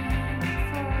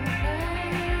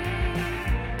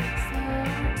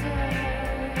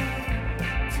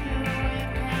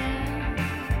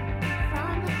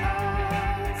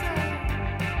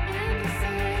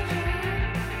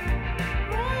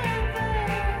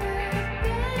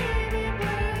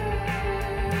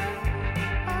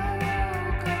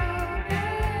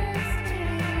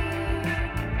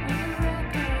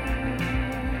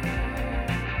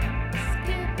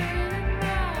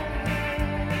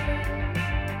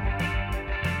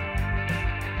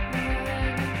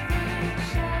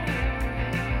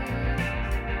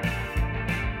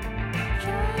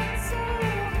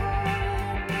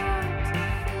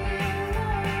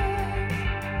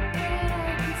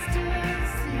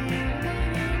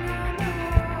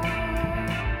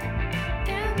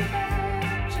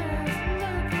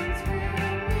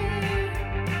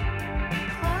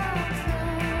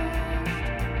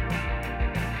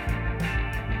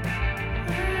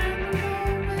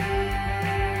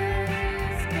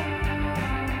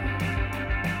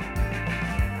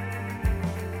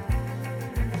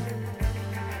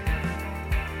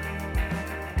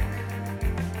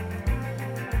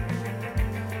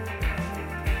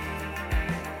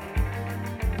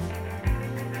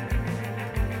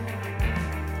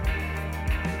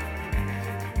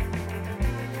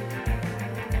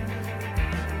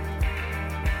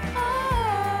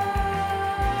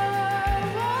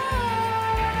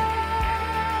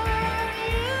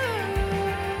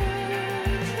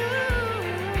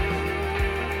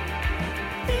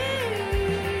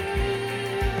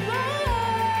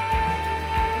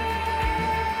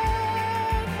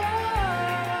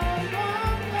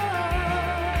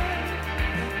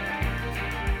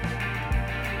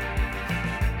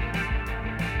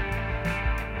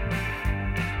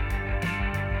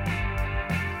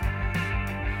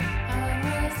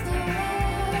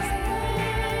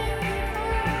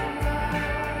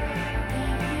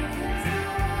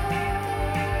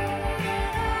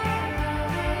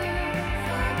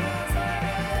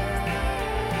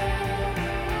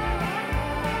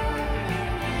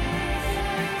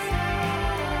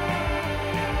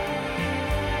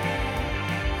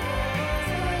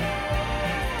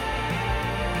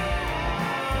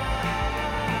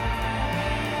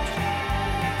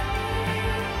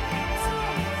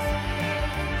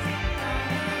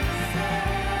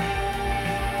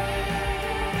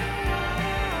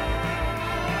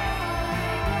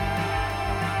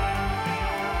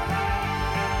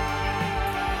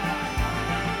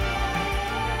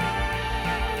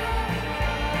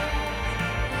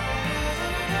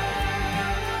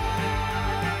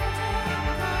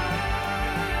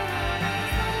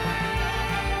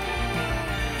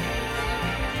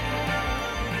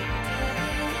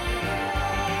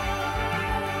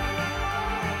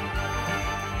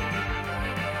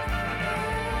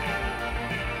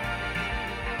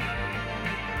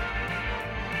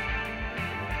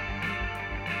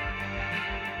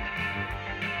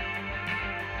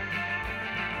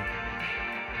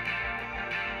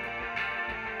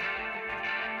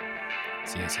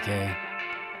 CNCK.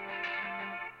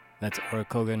 That's Ora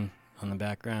Kogan on the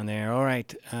background there. All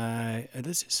right,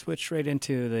 let's just switch right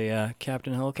into the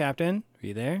Captain. Hello, Captain. Are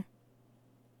you there?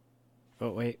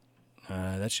 Oh, wait.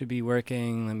 That should be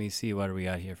working. Let me see what do we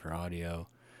got here for audio.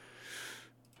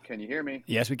 Can you hear me?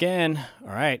 Yes, we can.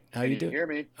 All right. How you Can doing? you hear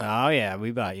me? Oh, yeah.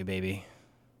 We bought you, baby.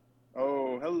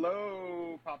 Oh,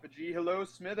 hello, Papa G. Hello,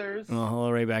 Smithers. Well,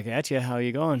 hello, right back at you. How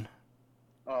you going?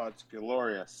 Oh, it's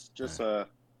glorious. Just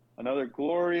another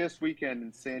glorious weekend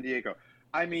in San Diego.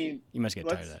 I mean, You must get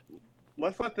tired of that.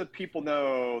 let's let the people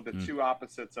know the two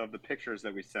opposites of the pictures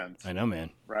that we sent, I know, man.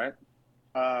 right?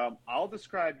 I'll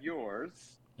describe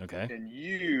yours, Okay. and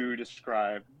you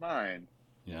describe mine.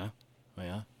 Yeah. Oh,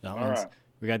 yeah. That All one's. right.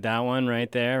 We got that one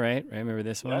right there, right? Right. Remember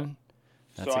this Yep. one?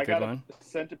 That's So a I good got one.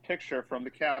 sent a picture from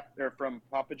from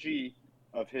Papa G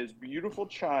of his beautiful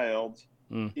child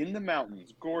in the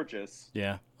mountains, gorgeous.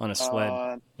 Yeah. On a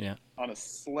sled. On a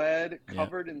sled Yeah.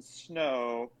 covered in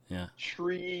snow, Yeah.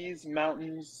 trees,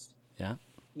 mountains. Yeah.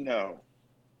 No.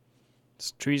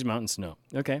 It's trees, mountains, snow.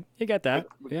 Okay. You got that.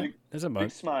 With Yeah. big- There's a Big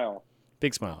bug. smile.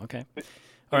 Big smile. Okay. Big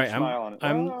All right. smile on it.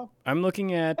 Oh, I'm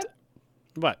looking at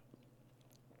what?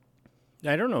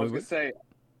 I don't I know. was gonna say,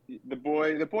 the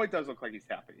boy does look like he's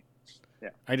happy.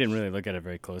 I didn't really look at it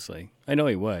very closely. I know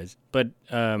he was, but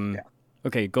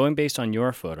okay. Going based on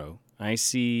your photo, I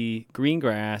see green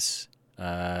grass,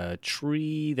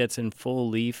 tree that's in full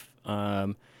leaf,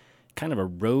 kind of a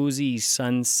rosy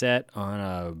sunset on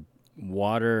a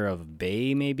water of a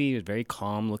bay. Maybe a very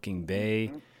calm looking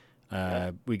bay.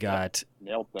 We got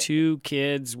Nailed it. two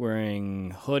kids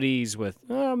wearing hoodies with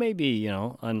maybe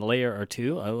a layer or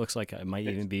two. It looks like it might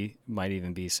even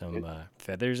be some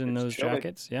feathers in it's those chilly.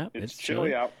 jackets. Yeah, It's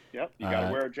chilly out. Yep, you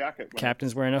gotta wear a jacket. when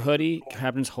Captain's it's- wearing a hoodie.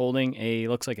 Captain's holding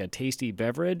looks like a tasty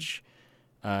beverage.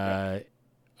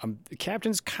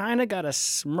 Captain's kind of got a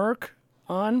smirk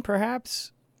on,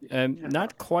 perhaps.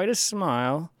 Not quite a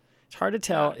smile. It's hard to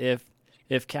tell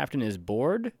if Captain is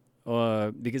bored,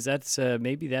 because that's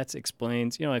maybe that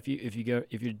explains. If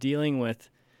you're dealing with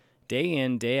day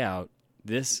in day out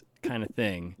this kind of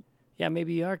thing, yeah,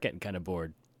 maybe you are getting kind of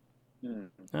bored.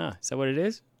 Is that what it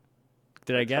is?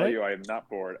 Did I get tell it? you, I am not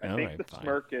bored. I All think right, the fine.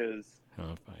 smirk is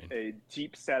Oh, fine. a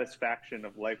deep satisfaction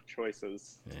of life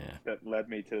choices Yeah. that led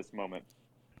me to this moment.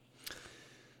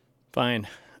 Fine.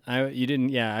 You didn't.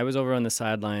 Yeah, I was over on the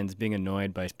sidelines being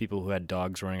annoyed by people who had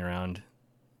dogs running around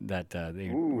that they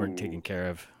weren't Ooh. taking care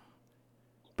of.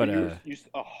 But you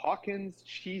a Hawkins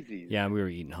cheesies. yeah, we were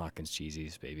eating Hawkins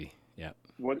cheesies, baby. Yeah.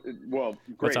 What? Well,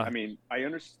 What's great. a- I mean, I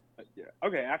understand. Yeah.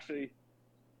 Okay, actually,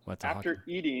 What's a after Hawkins?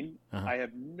 eating, Uh-huh. I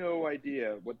have no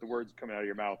idea what the words coming out of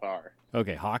your mouth are.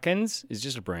 Okay, Hawkins is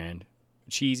just a brand.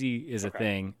 Cheesy is a Okay.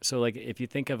 thing. So like, if you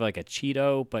think of like a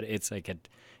Cheeto, but it's like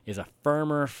is a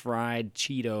firmer fried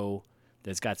Cheeto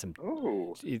that's got some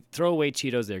Oh, throwaway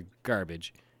Cheetos. They're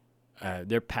garbage.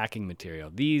 They're packing material.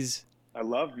 These. I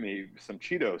love me some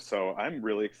Cheetos, so I'm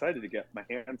really excited to get my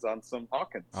hands on some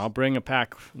Hawkins. I'll bring a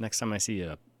pack next time I see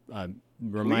you.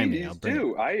 Remind me. I'll Please bring it.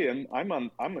 do.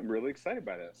 I'm really excited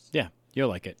by this. Yeah, you'll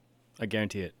like it. I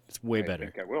guarantee it. It's way I better.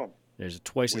 think I will. There's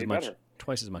twice Way as much. better.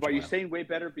 Twice as much. But you're oil. saying way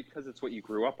better because it's what you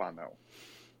grew up on, though.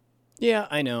 Yeah,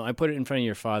 I know. I put it in front of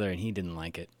your father, and he didn't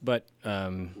like it. But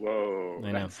Whoa,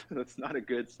 I know. That's not a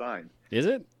good sign. is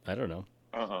it? I don't know.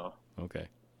 Okay.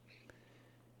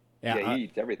 Yeah, Yeah. he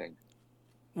eats everything.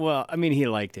 Well, I mean, he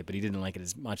liked it, but he didn't like it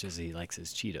as much as he likes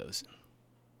his Cheetos.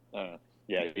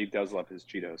 Yeah, he does love his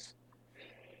Cheetos.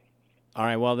 All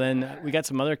right. Well, then we got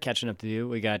some other catching up to do.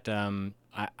 We got.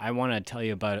 I want to tell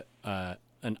you about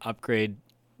an upgrade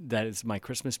that is my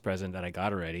Christmas present that I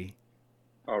got already.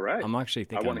 All right. I'm actually I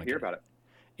thinking. want to hear about it.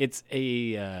 It's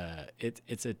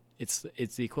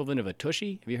it's the equivalent of a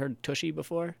Tushy. Have you heard Tushy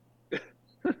before?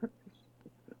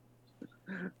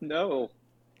 No.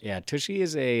 Yeah, Tushy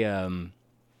is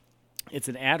it's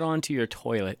an add-on to your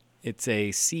toilet. It's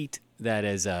a seat that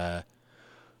is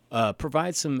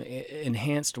provides some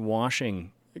enhanced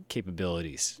washing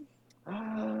capabilities.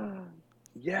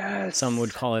 Yes. Some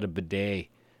would call it a bidet.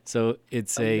 So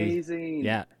it's amazing.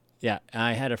 yeah.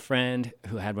 I had a friend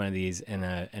who had one of these, and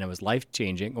it was life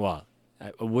changing. Well,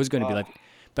 it was going to be life,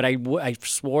 but I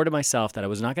swore to myself that I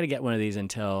was not going to get one of these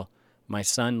until my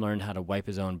son learned how to wipe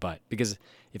his own butt. Because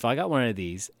if I got one of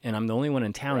these, and I'm the only one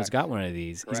in town who's got one of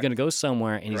these, he's going to go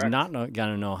somewhere and he's not going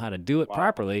to know how to do it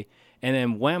properly. And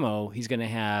then whammo, he's going to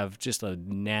have just a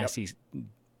nasty,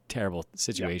 terrible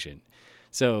situation.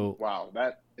 So Wow,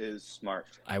 that is smart.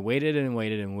 I waited and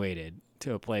waited and waited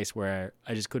to a place where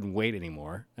I just couldn't wait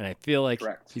anymore. And I feel like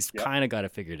Correct. he's Yep. kind of got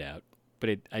it figured out.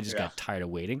 But I just Yeah. got tired of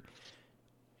waiting.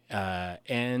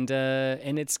 and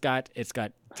it's got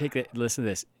listen to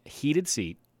this, heated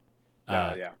seat.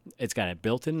 Yeah. It's got a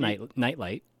built-in night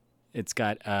light.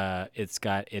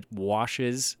 It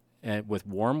washes with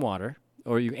warm water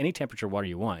or any temperature water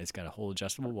you want. It's got a whole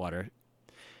adjustable water.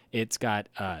 It's got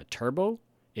turbo.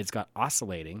 It's got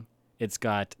oscillating. It's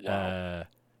got what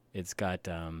is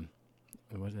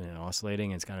it?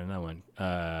 Oscillating. It's got another one.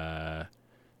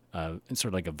 It's sort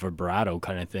of like a vibrato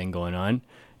kind of thing going on,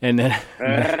 and then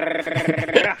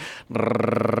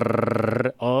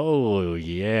oh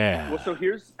yeah. Well, so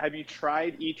have you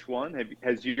tried each one?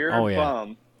 Has your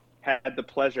bum had the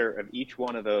pleasure of each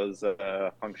one of those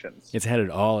functions? It's had it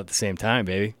all at the same time,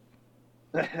 baby.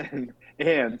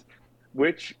 And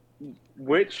which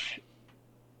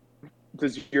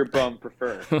does your bum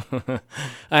prefer?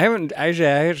 I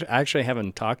actually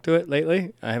haven't talked to it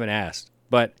lately. I haven't asked,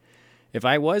 but if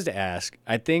I was to ask,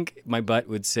 I think my butt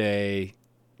would say,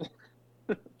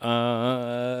 it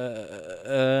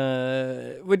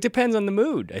depends on the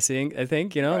mood. I think,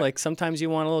 like sometimes you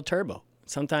want a little turbo.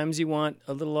 Sometimes you want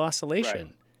a little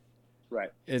oscillation.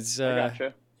 Right. It's, I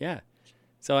gotcha. Yeah.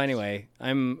 So anyway,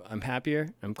 I'm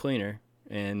happier. I'm cleaner.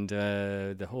 And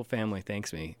the whole family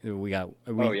thanks me. We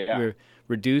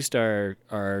reduced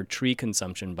our tree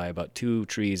consumption by about 2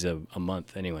 trees a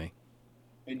month anyway.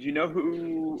 And you know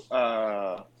who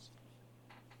had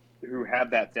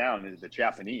that down is the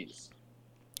Japanese.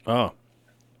 Oh,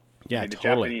 yeah, the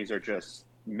totally. Japanese are just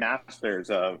masters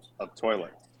of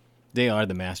toilets. They are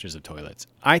the masters of toilets.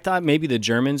 I thought maybe the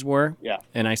Germans were. Yeah.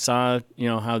 And I saw,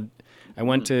 how I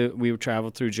went we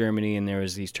traveled through Germany, and there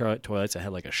was these toilets that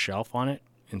had like a shelf on it,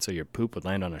 and so your poop would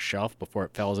land on a shelf before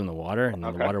it falls in the water, and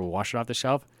then the water would wash it off the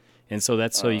shelf. And so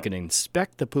that's so you can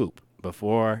inspect the poop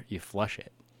before you flush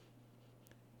it.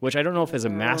 Which I don't know if it's a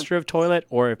master of toilet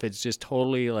or if it's just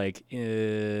totally like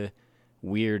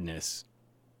weirdness.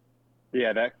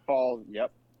 Yeah, that falls.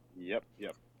 Yep.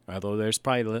 Although there's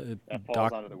probably that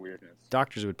falls under the weirdness.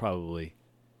 Doctors would probably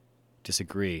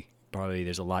disagree. Probably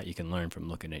there's a lot you can learn from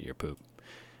looking at your poop.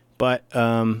 But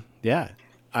yeah,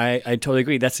 I totally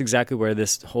agree. That's exactly where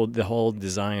the whole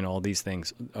design, all these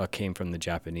things came from the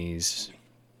Japanese,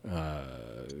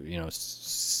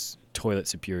 toilet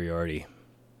superiority.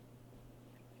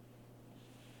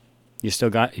 You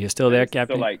still there,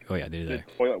 Captain? Oh yeah, they're there.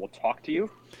 The toilet will talk to you.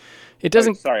 It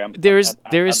doesn't. Sorry, there is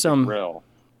some.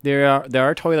 There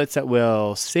are toilets that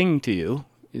will sing to you.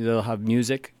 They'll have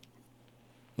music,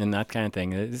 and that kind of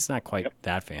thing. It's not quite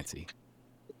that fancy.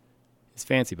 It's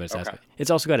fancy, but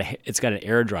it's also got an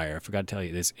air dryer. I forgot to tell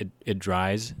you this. It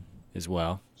dries as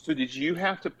well. So did you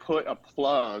have to put a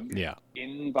plug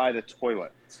in by the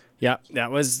toilet? Yeah, that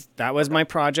was my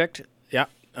project. Yeah.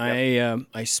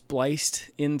 I spliced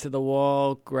into the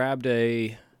wall, grabbed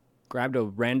a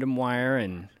random wire,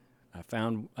 and I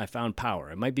found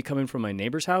power. It might be coming from my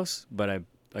neighbor's house, but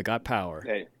I got power.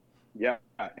 Hey, yeah,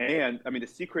 and I mean the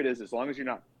secret is as long as you're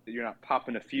not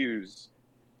popping a fuse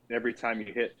every time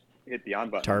you hit the on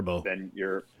button, turbo, then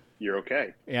you're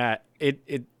okay. Yeah,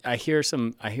 I hear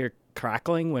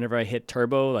crackling whenever I hit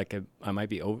turbo, like I might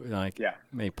be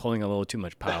maybe pulling a little too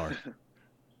much power.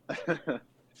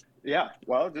 Yeah,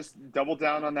 well, just double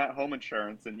down on that home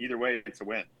insurance, and either way, it's a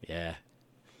win. Yeah.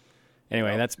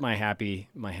 Anyway, that's my happy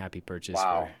purchase.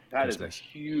 Wow, that Christmas. is a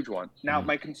huge one. Now,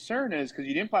 my concern is because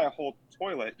you didn't buy a whole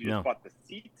toilet, you just bought the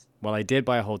seats. Well, I did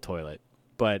buy a whole toilet,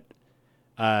 but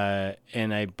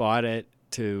and I bought it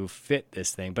to fit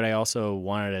this thing, but I also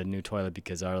wanted a new toilet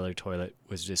because our other toilet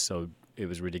was just it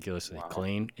was ridiculously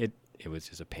clean. It was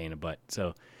just a pain in the butt.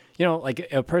 So. Like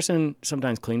a person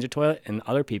sometimes cleans a toilet, and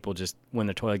other people just, when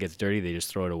the toilet gets dirty, they just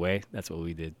throw it away. That's what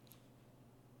we did.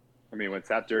 I mean, when it's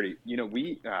that dirty,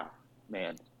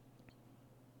 man,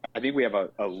 I think we have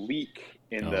a leak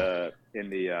in the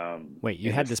Wait,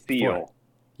 you had this before?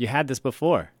 You had this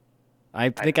before. I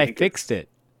think I fixed it.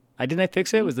 Didn't I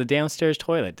fix it? It was the downstairs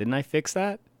toilet. Didn't I fix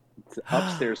that? It's the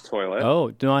upstairs toilet.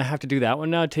 Oh, do I have to do that one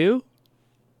now too?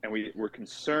 And we're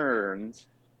concerned.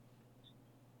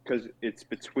 Because it's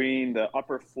between the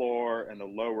upper floor and the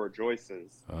lower joists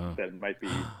that it might be.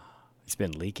 It's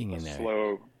been leaking in there.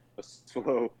 A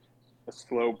slow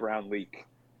brown leak.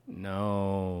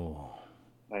 No.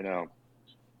 I know.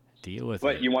 Deal with it.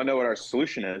 But you want to know what our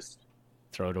solution is?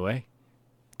 Throw it away.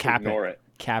 Ignore it.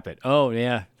 Cap it. Oh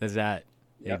yeah, there's that.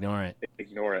 Yep.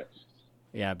 Ignore it.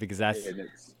 Yeah, because that's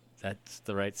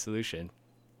the right solution.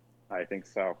 I think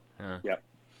so. Yep.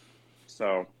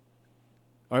 So.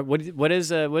 All right, what does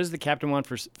the captain want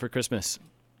for Christmas?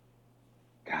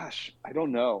 Gosh, I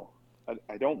don't know.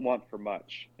 I don't want for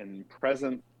much, and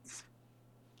presents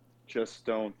just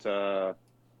don't. I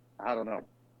don't know.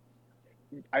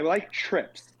 I like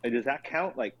trips. Does that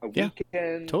count? Like a Yeah,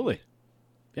 weekend? Totally.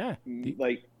 Yeah.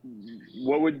 Like,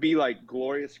 what would be like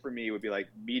glorious for me would be like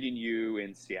meeting you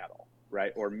in Seattle,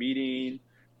 right? Or meeting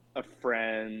a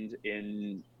friend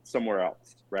in somewhere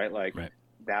else, right? Like Right.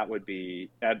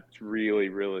 that's really,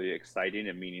 really exciting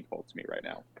and meaningful to me right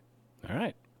now. All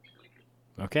right.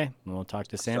 Okay. We'll talk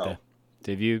to Santa. So,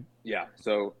 Did you? yeah.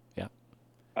 So, Yeah.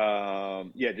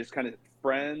 yeah, just kind of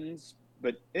friends,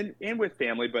 but and with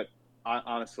family, but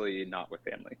honestly, not with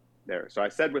family there. So I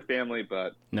said with family,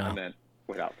 but No. I meant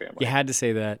without family. You had to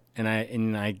say that, and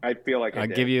I feel like I I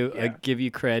did. give you Yeah. I give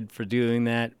you cred for doing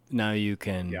that. Now you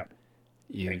can. Yeah.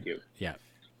 Thank you. Yeah.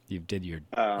 You did your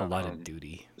a lot of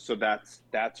duty. So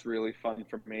that's really fun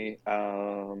for me.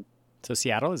 So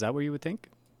Seattle, is that where you would think?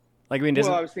 Like, I mean,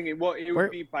 doesn't. Well, I was thinking, it where-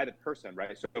 would be by the person,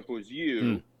 right? So if it was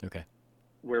you, Okay.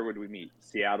 where would we meet?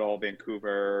 Seattle,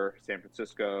 Vancouver, San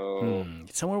Francisco.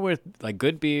 Somewhere with like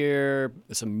good beer,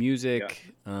 some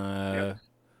music.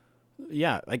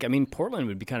 Yeah. Like, I mean, Portland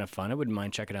would be kind of fun. I wouldn't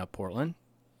mind checking out Portland.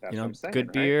 That's You know, what I'm saying, good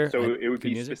right? beer, So like, it would good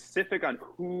be music. specific on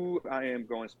who I am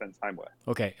going to spend time with.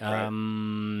 Okay. Right. Let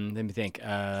me think.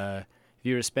 If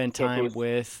you were to spend So if it time was-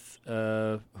 with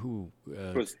who?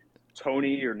 If it was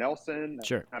Tony or Nelson.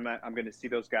 Sure. I'm going to see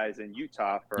those guys in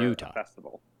Utah for Utah. a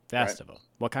festival. Festival.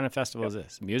 What kind of festival is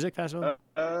this? Music festival?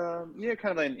 Yeah,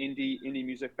 kind of an indie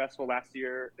music festival. Last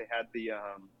year they had the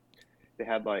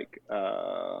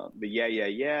Yeah Yeah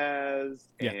Yeahs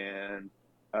Yeah. and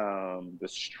the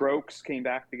Strokes came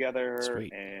back together.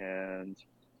 Sweet. And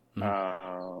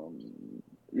Mhm.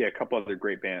 yeah, a couple other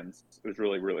great bands. It was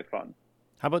really, really fun.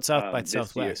 How about South by this year.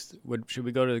 Southwest? Should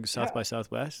we go to South Yeah. by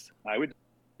Southwest? I would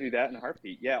do that in a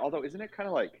heartbeat. Yeah, although isn't it kind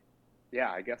of like,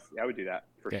 yeah, I guess I would do that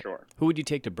for Okay. sure. Who would you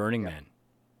take to Burning Man?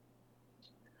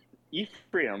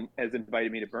 Ephraim has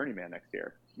invited me to Burning Man next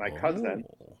year. My cousin.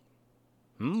 Oh.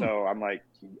 Hmm. So I'm like,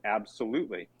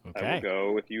 absolutely, I Okay. will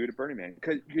go with you to Burning Man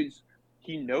because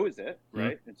he knows it, Mm-hmm.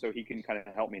 right? And so he can kind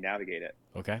of help me navigate it.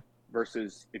 Okay.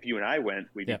 Versus if you and I went,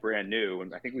 we'd Yeah. be brand new,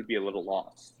 and I think we'd be a little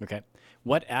lost. Okay.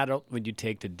 What adult would you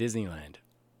take to Disneyland?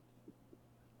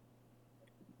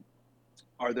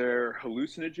 Are there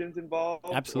hallucinogens involved?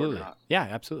 or Absolutely. not? Yeah,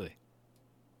 absolutely.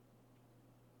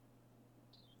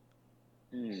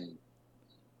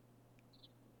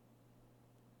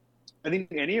 I think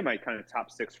any of my kind of top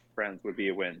 6 friends would be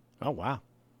a win, Oh wow.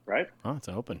 right? Oh, it's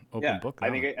an open Yeah, book. I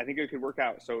now. think it could work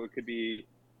out. So it could be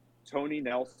Tony,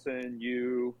 Nelson,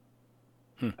 you.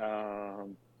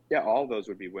 Yeah, all of those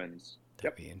would be wins.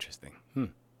 That'd be interesting.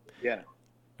 Yeah.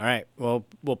 All right. Well,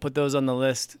 we'll put those on the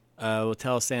list. We'll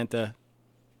tell Santa.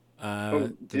 Oh, those are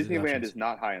the Disneyland options. is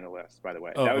not high on the list, by the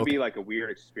way. Oh, that would okay. be like a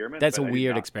weird experiment. That's a but I did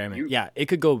weird not- experiment. you- Yeah, it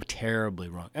could go terribly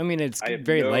wrong. I mean, it's I have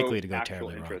very no likely to go actual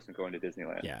terribly wrong. interest in going to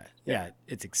Disneyland. Yeah,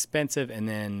 it's expensive, and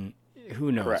then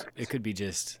who knows? Correct. It could be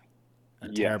just a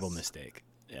Yes. terrible mistake.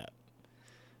 Yeah,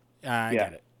 I Yeah.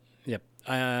 get it.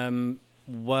 Yep.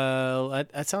 Well,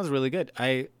 that sounds really good.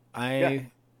 I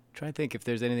try to think if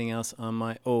there's anything else on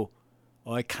my.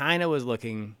 I kind of was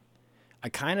looking. I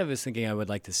kind of was thinking I would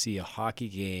like to see a hockey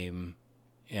game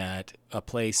at a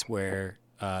place where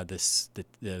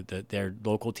their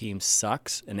local team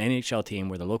sucks, an NHL team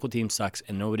where the local team sucks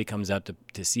and nobody comes out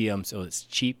to see them, so it's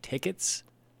cheap tickets.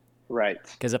 Right.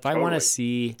 Because if I want Totally. to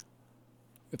see,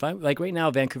 if I like right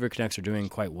now, Vancouver Canucks are doing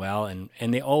quite well, and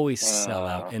they always sell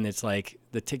out, and it's like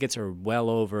the tickets are well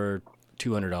over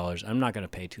 $200. I'm not going to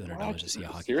pay $200 to see a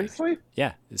hockey game. Seriously?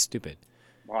 Yeah, it's stupid.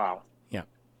 Wow. Yeah.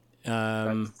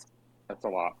 That's a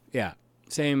lot. Yeah.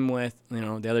 Same with,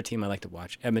 the other team I like to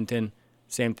watch, Edmonton.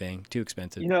 Same thing, too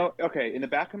expensive. Okay, in the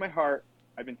back of my heart,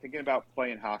 I've been thinking about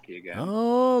playing hockey again.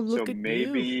 Oh, look so at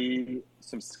maybe you.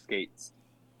 some skates.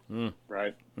 Mm.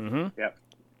 Right? Mm-hmm. Yeah.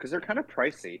 Because they're kind of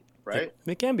pricey, right?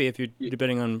 It can be if you're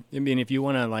depending on. I mean, if you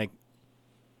want to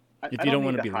if I you don't need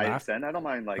want to the be highest laughed. end. I don't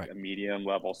mind like Right. a medium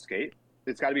level skate.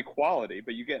 It's got to be quality,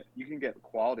 but you can get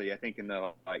quality. I think in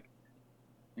the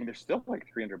they're still like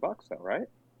 $300 though, right?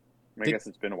 I They- guess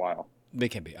it's been a while. They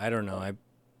can be. I don't know.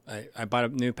 I bought a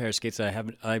new pair of skates.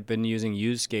 I've been using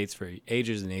used skates for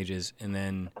ages and ages, and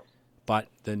then bought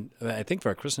I think for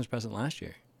a Christmas present last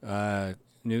year.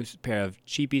 New pair of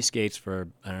cheapy skates for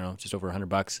I don't know, just over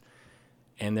 $100,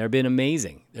 and they've been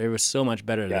amazing. They were so much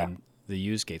better than the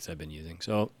used skates I've been using.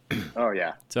 So Oh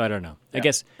yeah. I don't know. I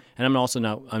guess, and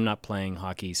I'm not playing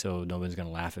hockey, so nobody's gonna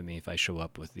laugh at me if I show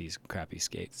up with these crappy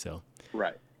skates. So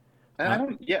Right. And I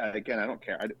don't. Yeah. Again, I don't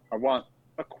care. I want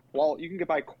a quality. You can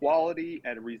buy quality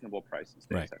at a reasonable price these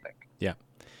days. Right. I think. yeah.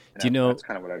 And Do you know? That's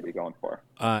kind of what I'd be going for.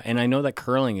 And I know that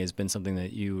curling has been something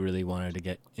that you really wanted to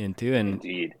get into, and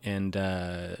Indeed. and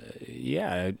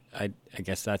yeah, I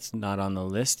guess that's not on the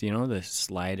list. You know, the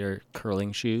slider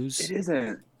curling shoes. It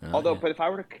isn't. Oh, Although, yeah. but if I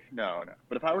were to no,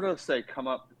 but if I were to say come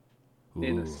up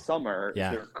in the Ooh. summer,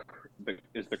 Yeah.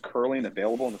 is the curling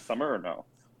available in the summer or no?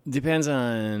 Depends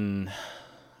on,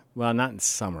 well, not in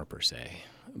summer per se,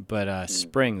 but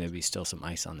spring there'd be still some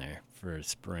ice on there for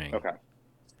spring. Okay.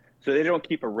 So they don't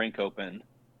keep a rink open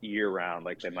year round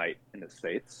like they might in the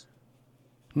States.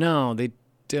 No, they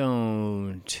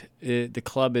don't. The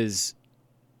club is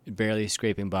barely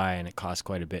scraping by, and it costs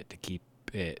quite a bit to keep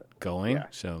it going. Yeah.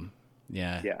 So,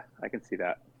 yeah. Yeah, I can see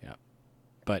that.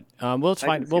 But can we'll see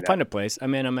find that. a place. I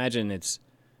mean, imagine it's.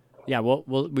 Yeah,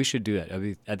 we should do that.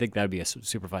 I think that'd be a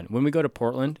super fun. When we go to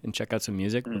Portland and check out some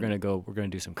music, we're gonna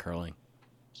do some curling.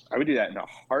 I would do that in a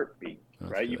heartbeat,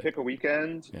 Let's right? do You it. pick a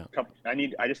weekend. Yeah.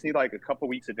 I just need like a couple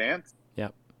weeks advance.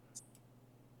 Yep.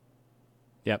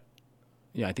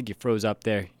 Yeah, I think you froze up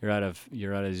there. You're out of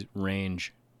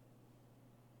range.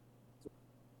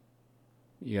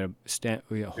 You gotta stand.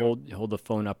 We gotta hold the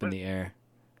phone up in the air,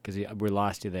 because we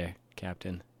lost you there,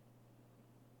 Captain.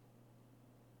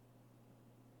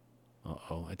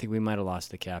 Uh-oh, I think we might have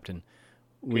lost the captain.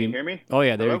 Can you hear me? Oh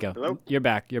yeah, there Hello? you go. Hello? You're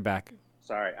back. You're back.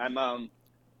 Sorry, I'm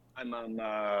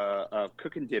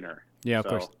cooking dinner. Yeah, of So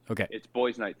course. Okay. It's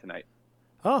boys' night tonight.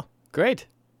 Oh, great.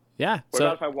 Yeah. What so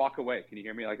about if I walk away? Can you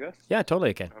hear me like this? yeah, totally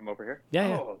you can. If I'm over here. Yeah,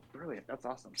 yeah. Oh, brilliant! That's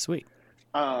awesome. Sweet.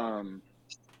 Um.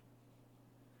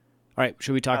 All right.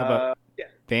 Should we talk about Yeah.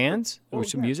 bands or Oh,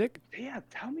 some yeah. music? Yeah.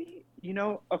 Tell me.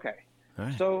 Okay. All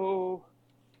right. So,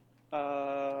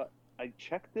 I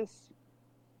checked this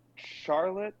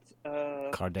Charlotte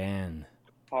Cardin.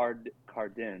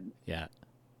 Cardin, Yeah.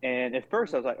 and at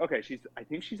first I was like, okay, I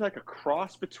think she's like a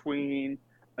cross between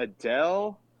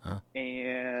Adele Huh.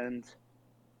 and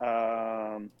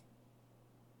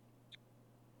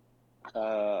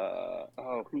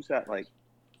who's that like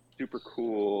super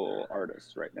cool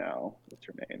artist right now? What's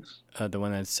her name? The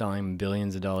one that's selling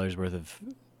billions of dollars worth of.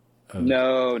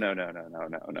 No,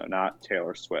 not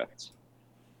Taylor Swift.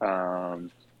 I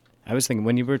was thinking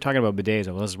when you were talking about bidets,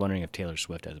 I was wondering if Taylor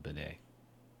Swift has a bidet.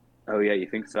 Oh yeah, you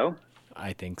think so?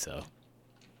 I think so.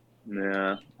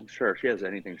 Yeah, I'm sure if she has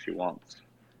anything she wants.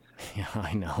 Yeah,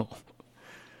 I know.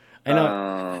 I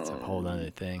know. That's a whole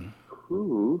other thing.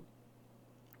 Who?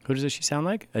 Who does she sound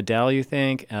like? Adele, you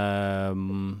think?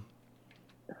 There's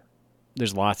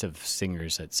lots of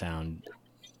singers that sound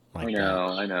like I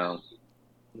know.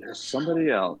 There's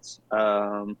somebody else.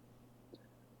 I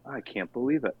can't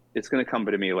believe it. It's gonna come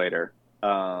to me later.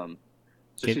 So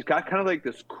she's got kind of like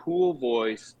this cool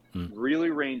voice, really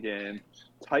reined in,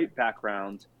 tight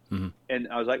background, and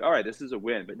I was like, all right, this is a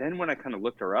win. But then when I kind of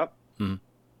looked her up,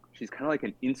 she's kind of like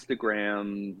an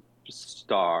Instagram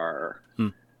star,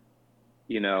 and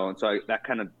so that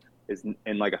kind of is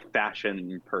in like a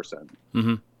fashion person.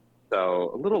 Mm-hmm.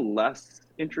 So a little less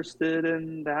interested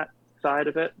in that side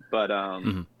of it, but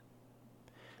I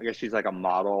guess she's like a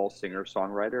model, singer,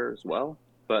 songwriter as well.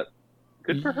 But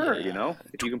good for her,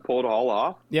 if you can pull it all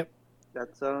off. Yep.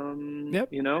 That's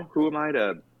who am I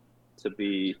to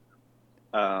be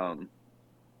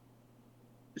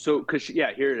so because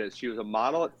here it is. She was a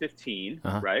model at 15,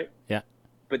 right? Yeah.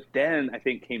 But then I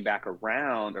think came back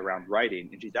around writing,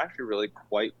 and she's actually really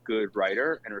quite good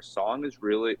writer, and her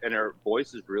her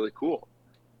voice is really cool.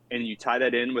 And you tie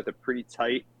that in with a pretty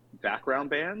tight background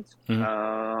band.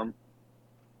 I'm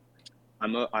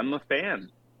a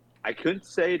fan. I couldn't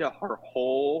say to her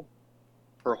whole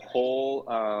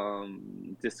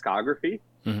discography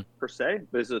per se.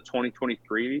 This is a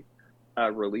 2023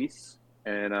 release,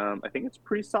 and I think it's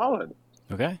pretty solid.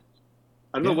 Okay.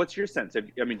 I don't know. What's your sense? Do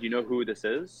you know who this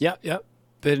is? Yep.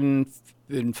 Been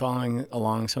following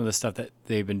along some of the stuff that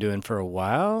they've been doing for a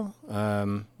while.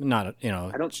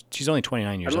 She's only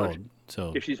 29 years old,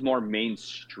 so if she's more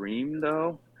mainstream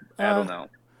though, I don't know.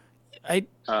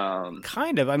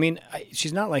 Kind of. I mean,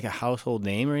 she's not like a household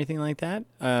name or anything like that.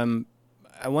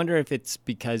 I wonder if it's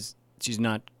because she's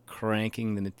not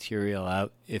cranking the material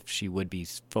out. If she would be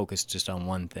focused just on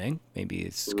one thing, maybe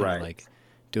it's kind of like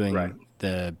doing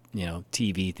the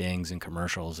TV things and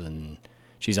commercials, and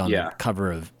she's on the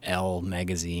cover of Elle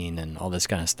magazine and all this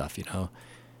kind of stuff.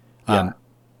 But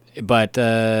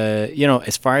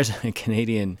as far as a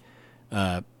Canadian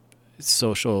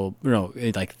social,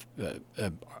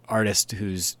 artist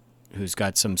who's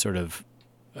got some sort of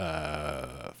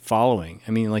following.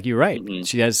 I mean, like you're right.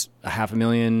 She has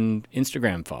 500,000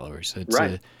 Instagram followers,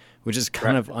 which is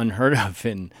kind of unheard of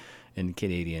in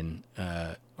Canadian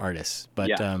artists.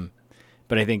 But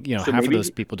I think half of those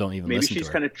people don't even listen to her. Maybe she's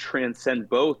kind of transcend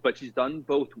both, but she's done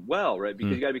both well, right?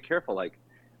 Because you got to be careful. Like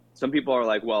some people are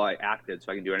like, well, I acted,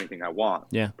 so I can do anything I want.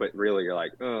 Yeah. But really, you're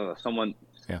like, oh,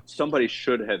 Yeah. somebody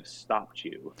should have stopped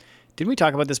you. Didn't we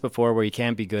talk about this before, where you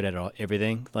can't be good at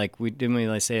everything? Like, didn't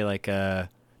we say like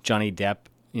Johnny Depp,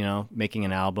 making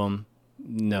an album?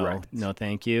 No, Correct. no,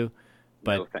 thank you.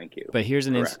 But No, thank you. But here's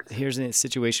Correct. here's a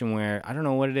situation where I don't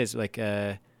know what it is. Like,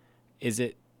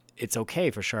 it's okay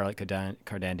for Charlotte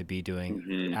Cardin to be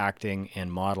doing acting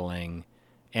and modeling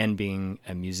and being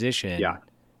a musician. Yeah.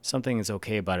 Something is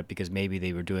okay about it because maybe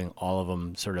they were doing all of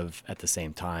them sort of at the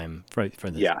same time for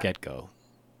the get-go.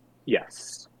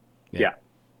 Yes. Yeah.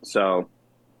 So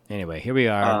anyway, here we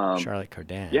are, Charlotte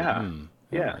Cardin. Yeah.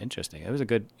 Yeah. Oh, interesting. It was a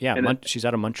good. Yeah, she's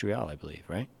out of Montreal, I believe,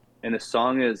 right? And the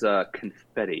song is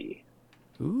Confetti.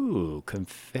 Ooh,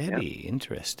 Confetti. Yep.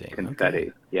 Interesting. Confetti.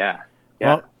 Okay. Yeah.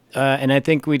 Well, and I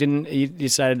think you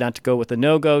decided not to go with the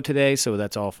no-go today, so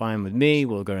that's all fine with me.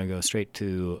 We're going to go straight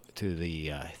to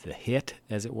the hit,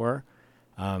 as it were.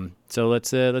 So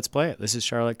let's play it. This is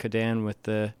Charlotte Cardin with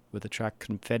the track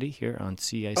Confetti here on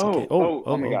CICK.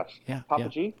 Oh my gosh. Yeah, Papa yeah.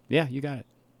 G? Yeah, you got it.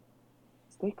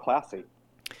 Stay classy.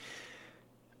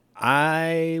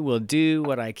 I will do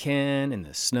what I can in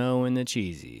the snow and the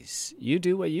cheesies. You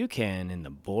do what you can in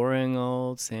the boring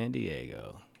old San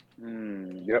Diego.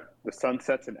 Yep. The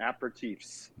sunsets and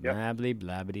aperitifs. Yep. Blabbly,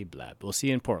 blabbity, blab. We'll see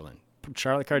you in Portland.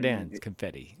 Charlotte Cardin's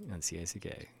Confetti on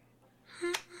CICK.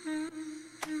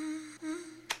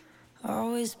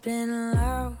 Always been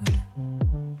loud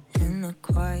in a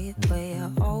quiet way.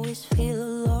 I always feel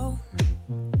alone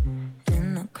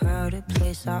in a crowded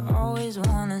place. I always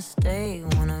wanna stay,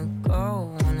 wanna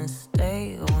go, wanna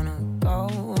stay, wanna go.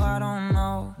 I don't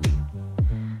know.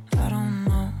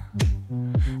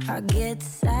 I get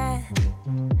sad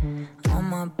on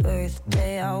my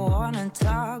birthday. I wanna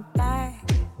talk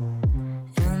back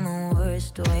in the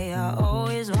worst way. I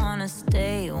always wanna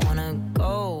stay, wanna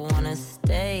go, wanna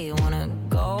stay, wanna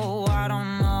go. I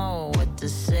don't know what to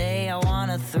say. I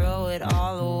wanna throw it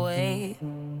all away.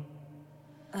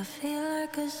 I feel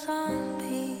like a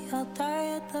zombie. I'll die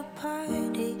at the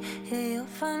party. Yeah, you'll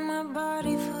find my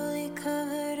body fully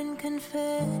covered in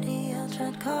confetti. I'll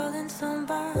try calling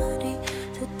somebody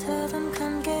to tell them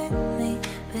come get me,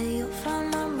 but you'll find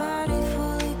my body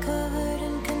fully covered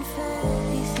in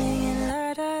confetti, singing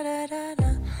la da da da da.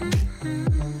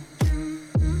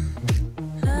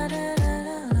 La da da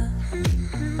da da.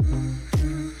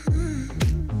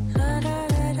 La da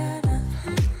da da da.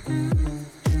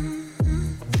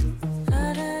 La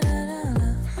da da da da.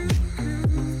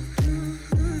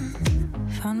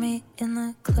 Found me in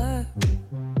the club,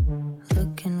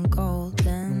 looking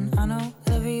golden. I know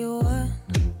everyone.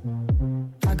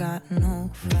 I got no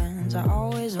friends. I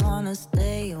always wanna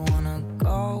stay, wanna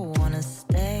go, wanna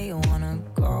stay, wanna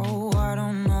go. I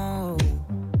don't know.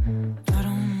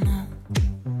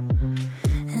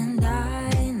 And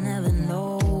I never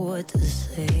know what to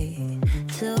say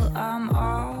till I'm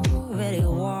already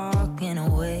walking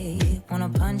away. Wanna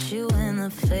punch you in the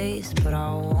face, but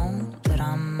I won't, but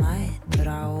I might, but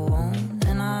I won't.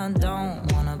 And I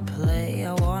don't wanna play,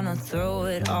 I wanna throw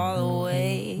it all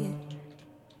away.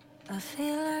 I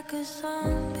feel like a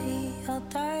zombie, I'll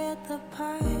die at the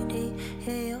party.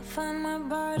 Yeah, you'll find my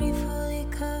body fully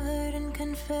covered in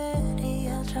confetti.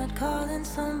 I'll try calling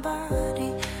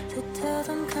somebody to tell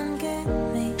them come get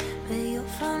me, but you'll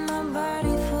find my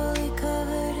body fully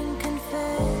covered in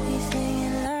confetti,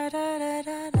 singing la da da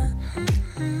da da.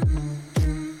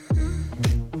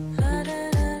 La da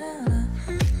da da da.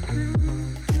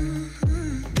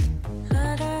 La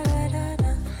da da da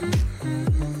da.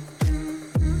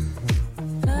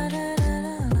 La da da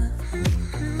da da.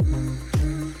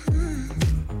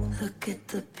 Look at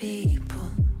the people,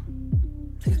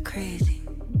 they're crazy.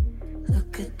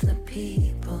 Look at the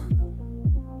people,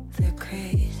 they're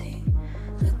crazy.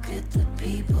 Look at the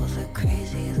people, they're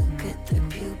crazy. Look at their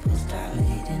pupils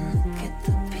dilating. Look at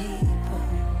the people,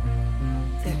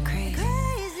 they're crazy.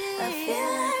 I feel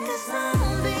like a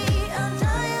zombie. I'll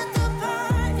die at the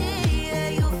party. Yeah,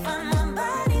 you'll find my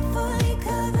body fully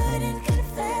covered in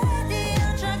confetti.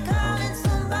 I'll try calling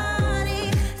somebody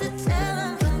to tell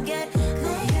them come get me,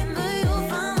 but you'll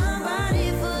find my body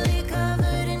fully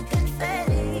covered in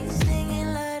confetti, singing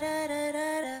la da da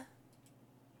da da.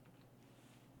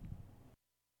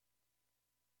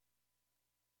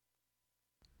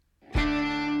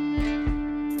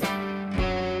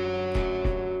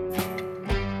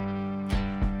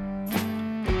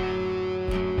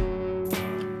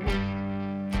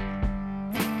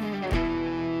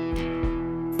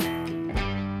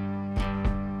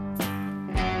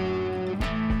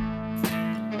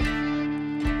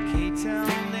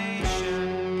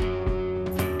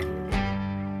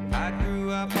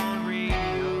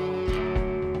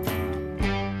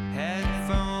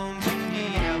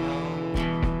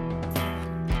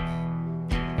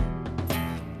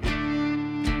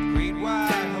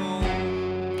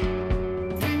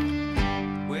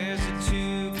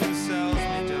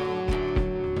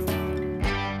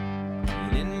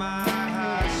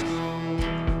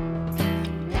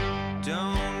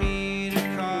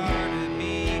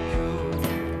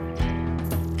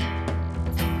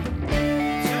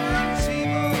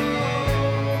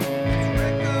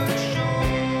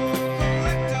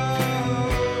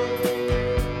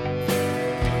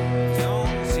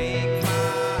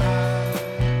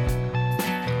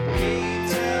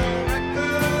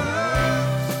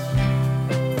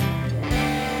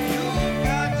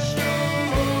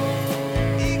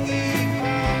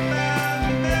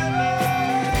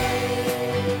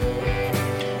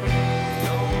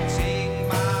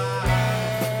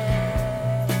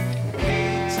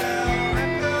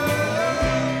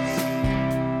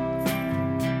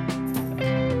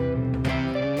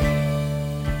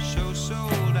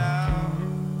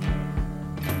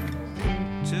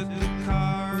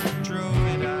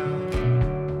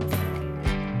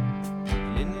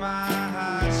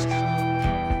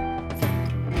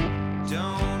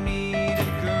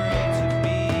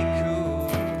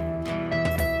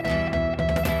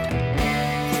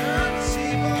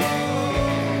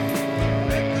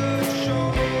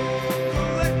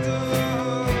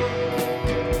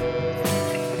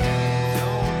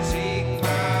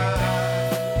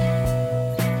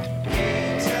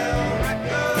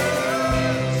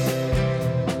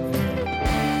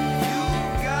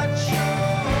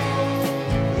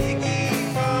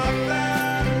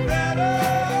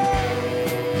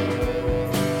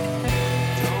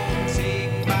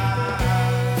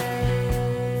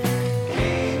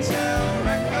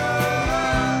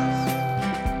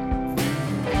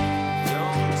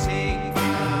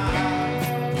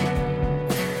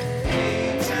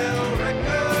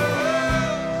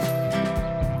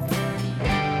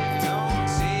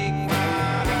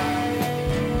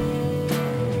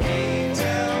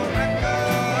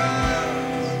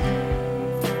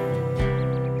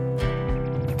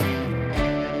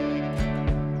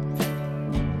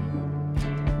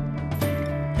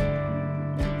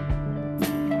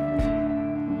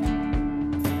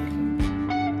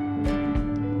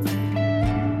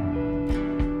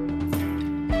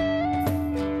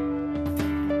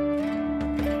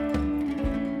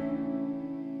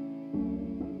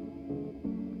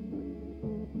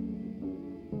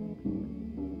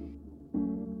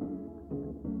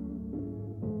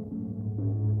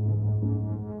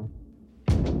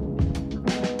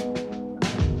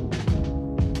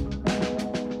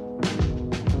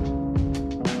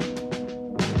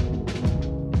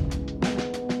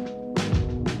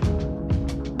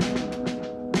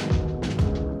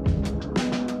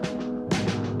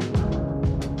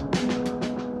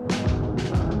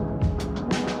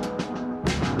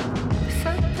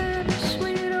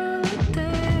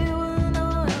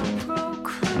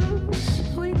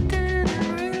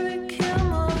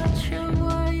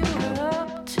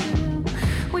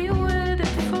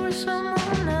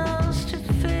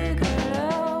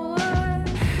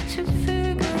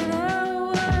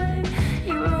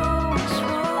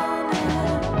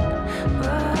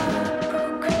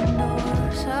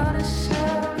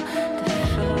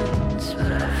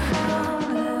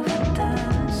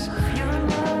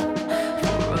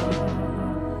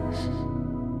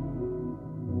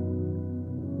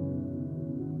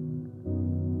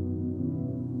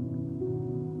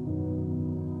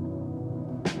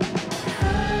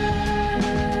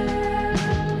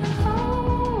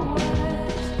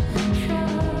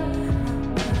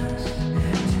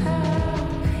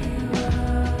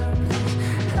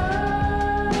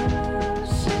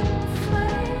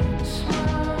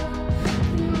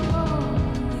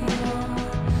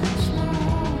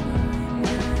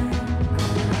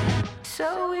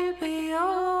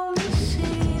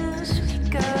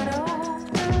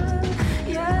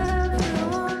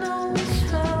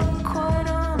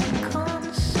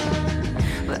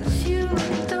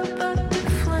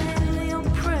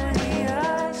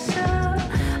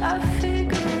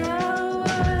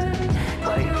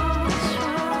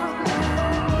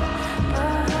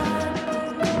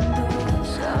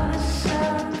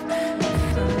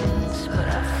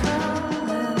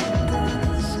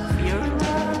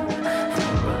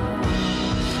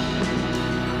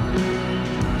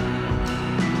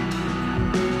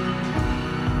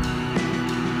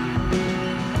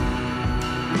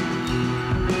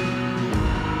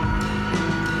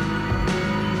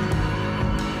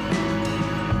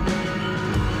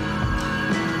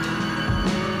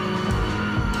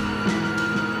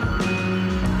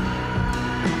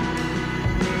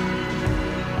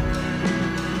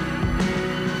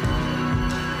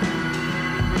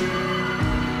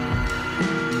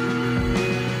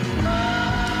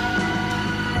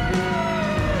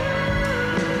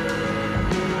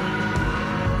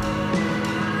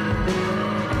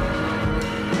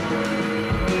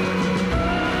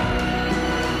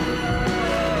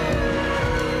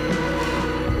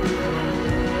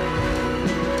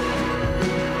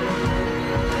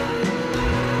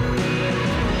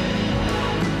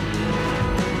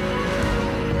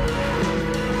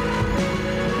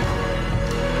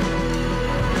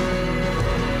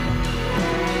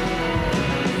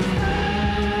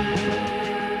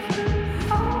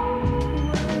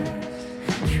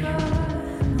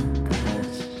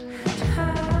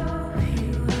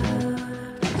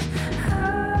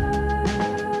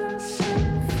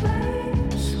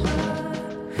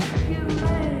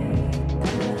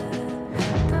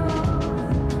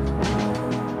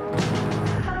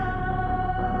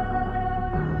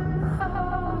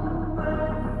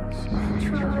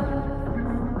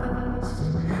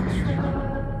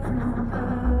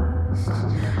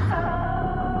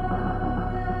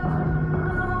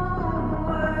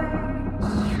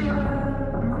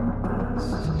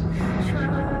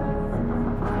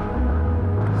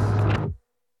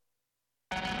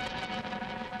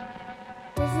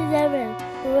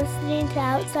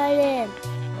 outside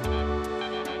in.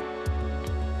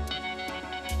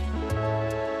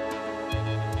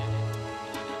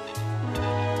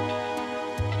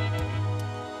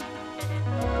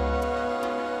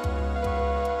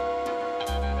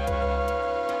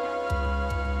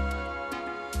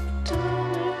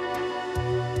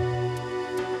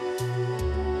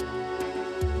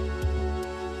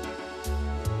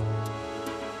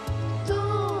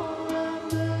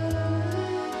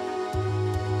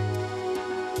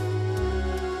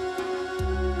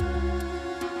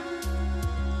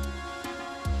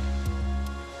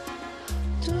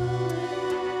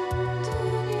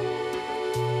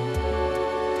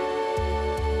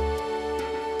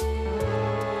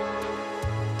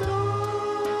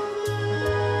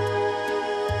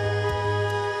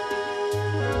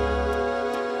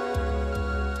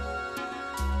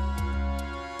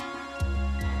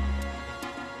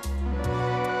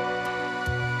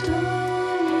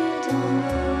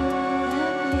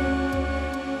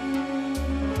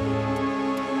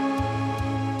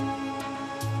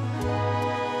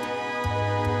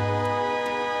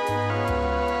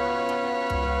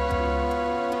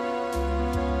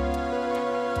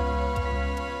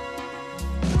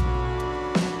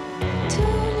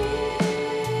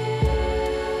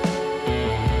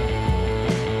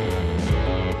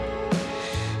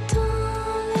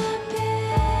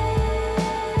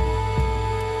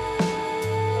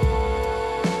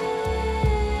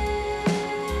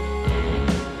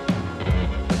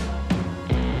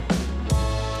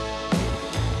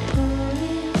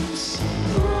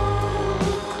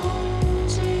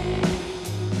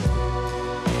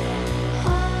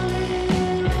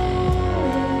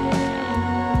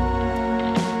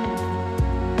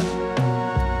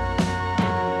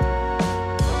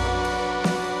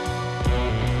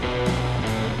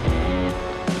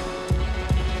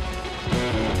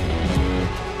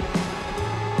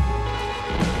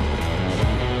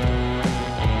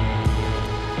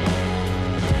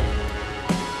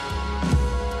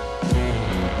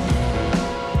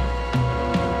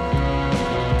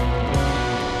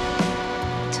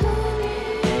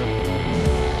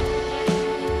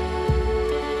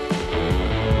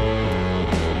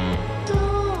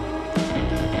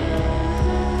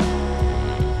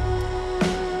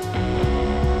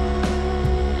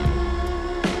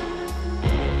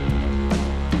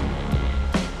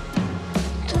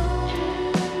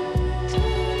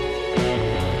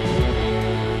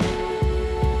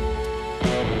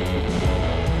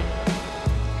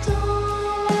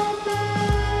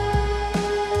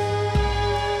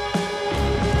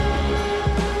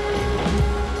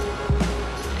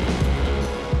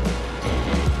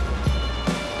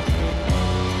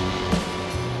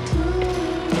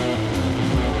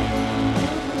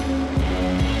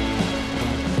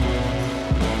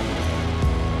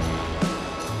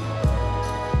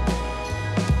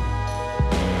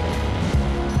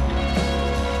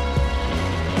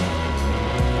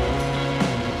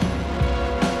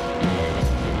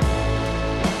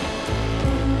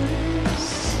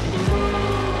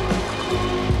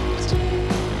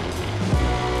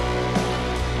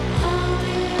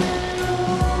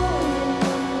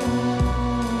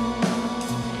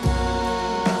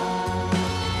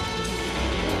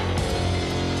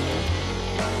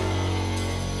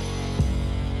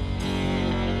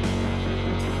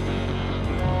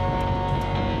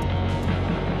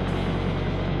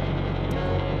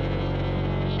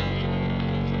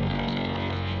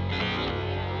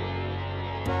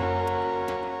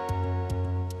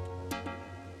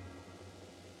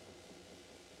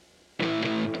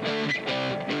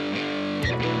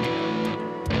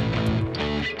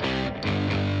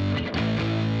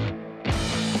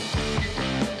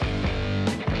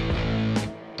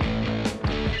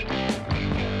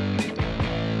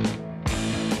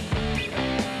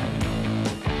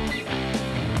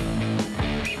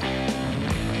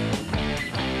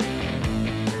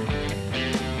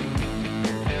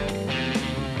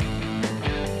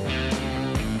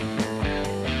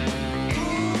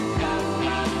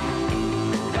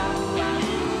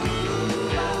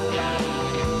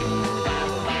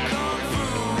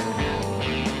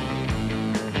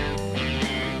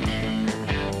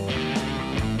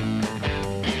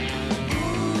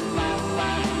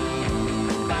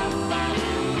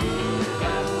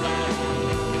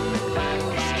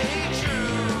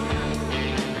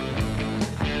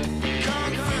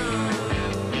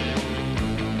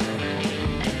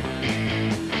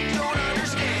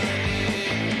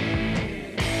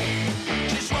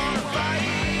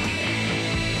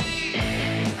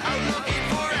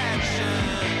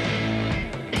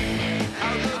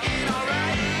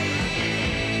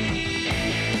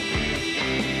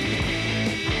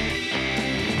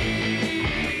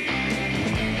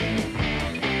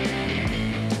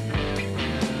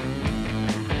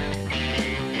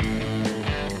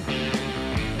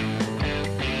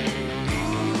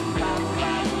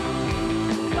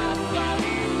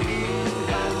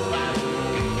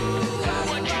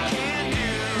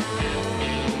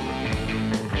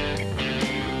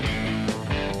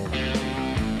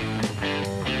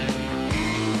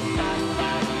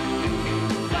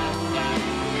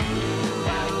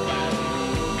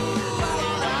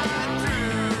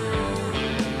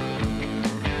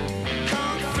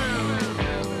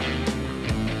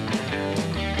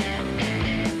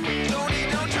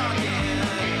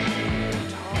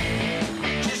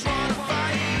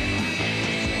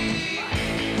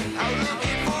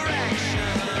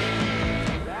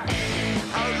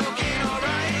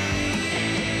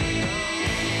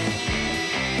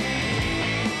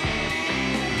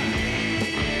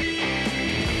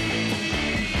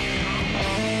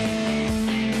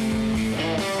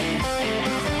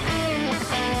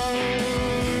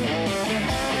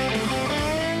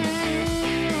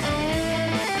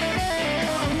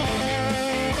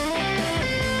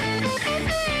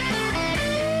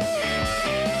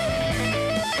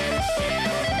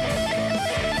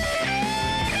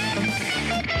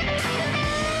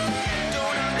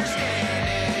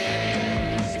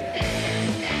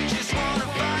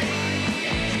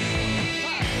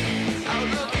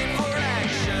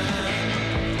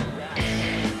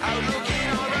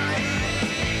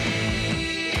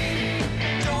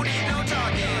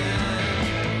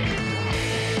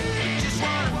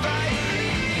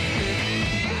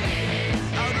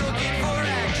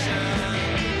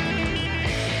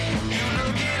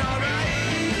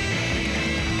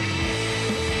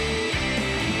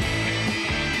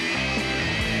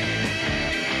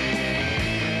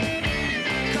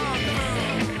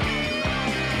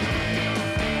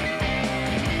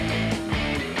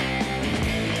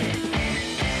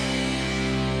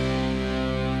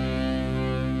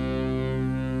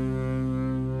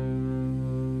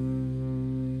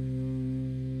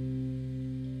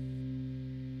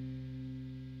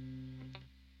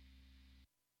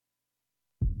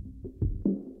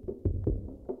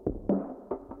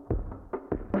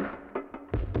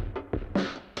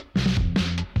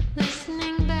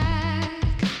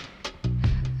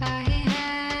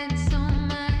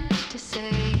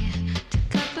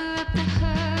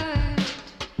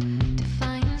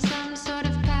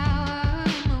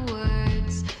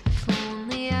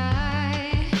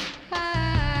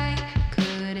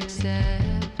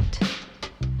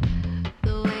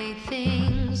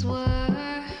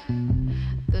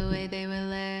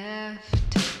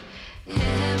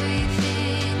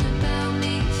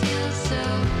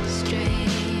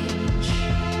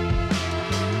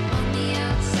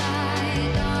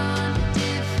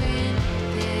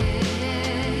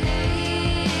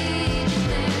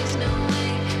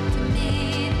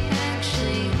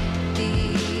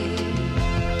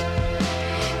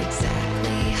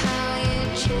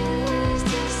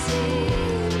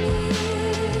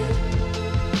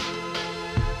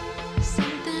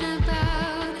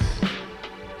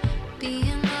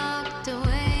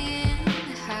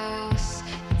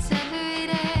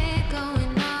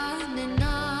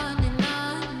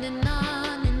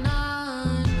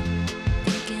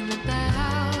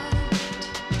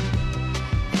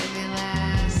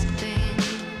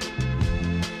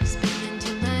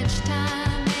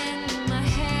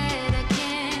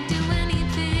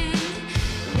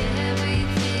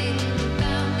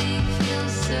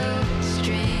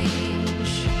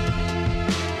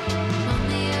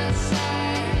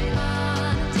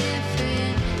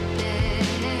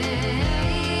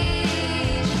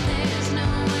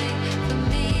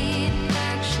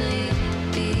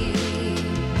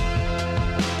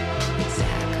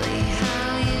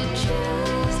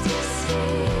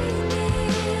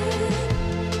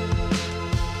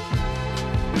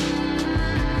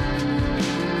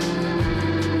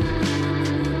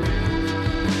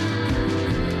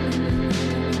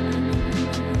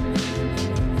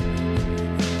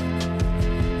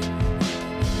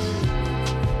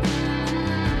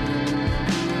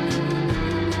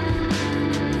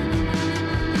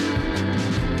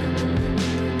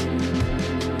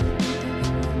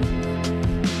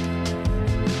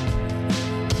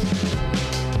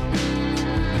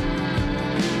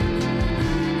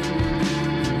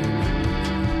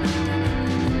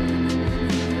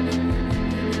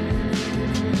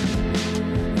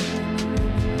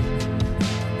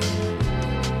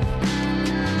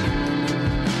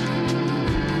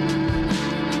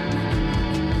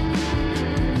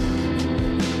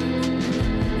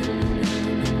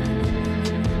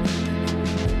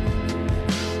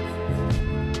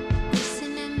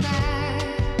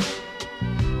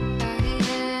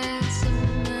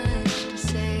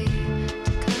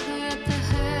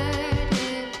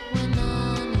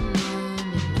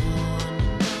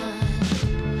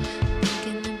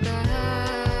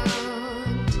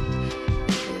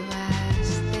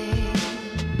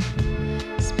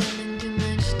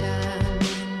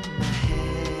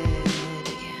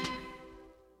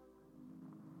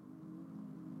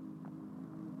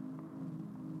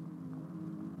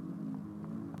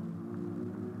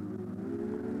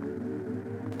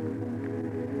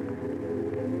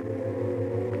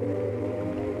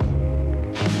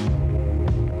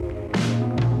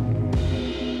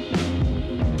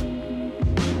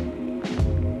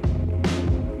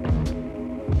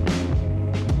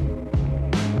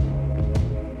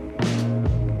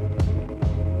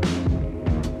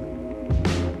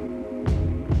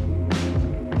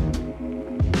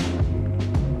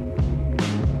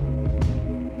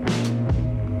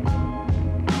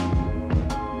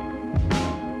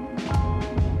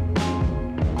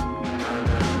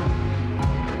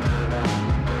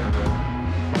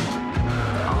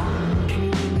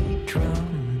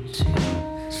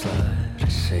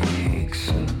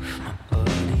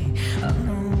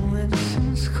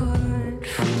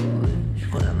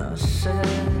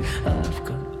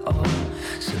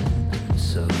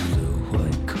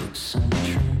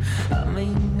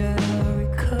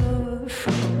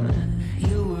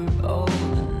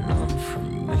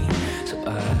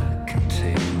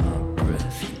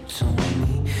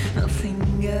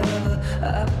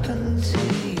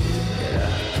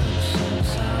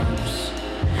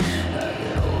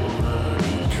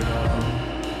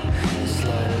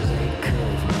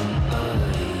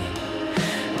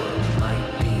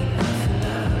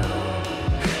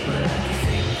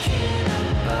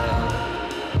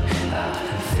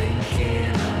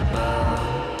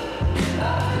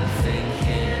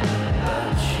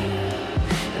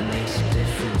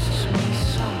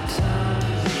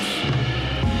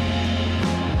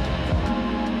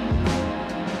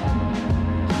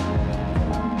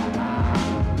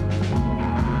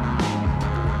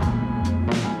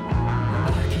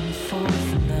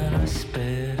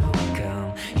 despair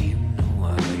calm. You know I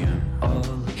am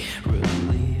all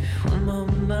relief when my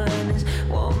mind is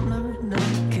wandering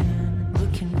again,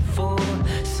 looking for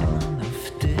a sign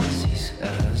of disease,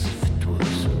 as if it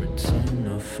was a return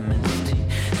of misty.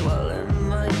 Swallowing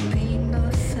might be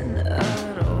nothing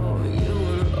at all. You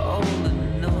were all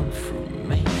enough for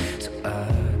me, so I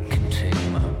can take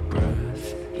my breath.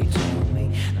 You told me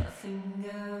nothing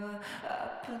ever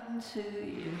happened to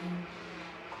you.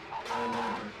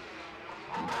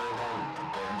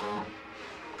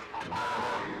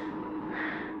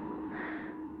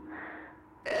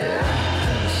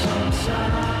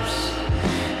 Sometimes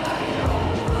I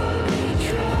overly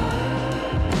try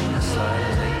the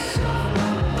slight aches of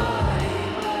my body,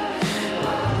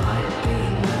 but I might be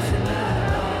nothing at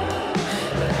all.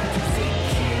 But I've been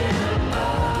thinking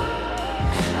about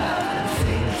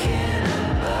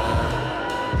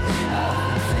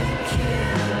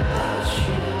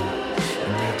you. It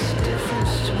makes a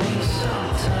difference to me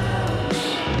sometimes.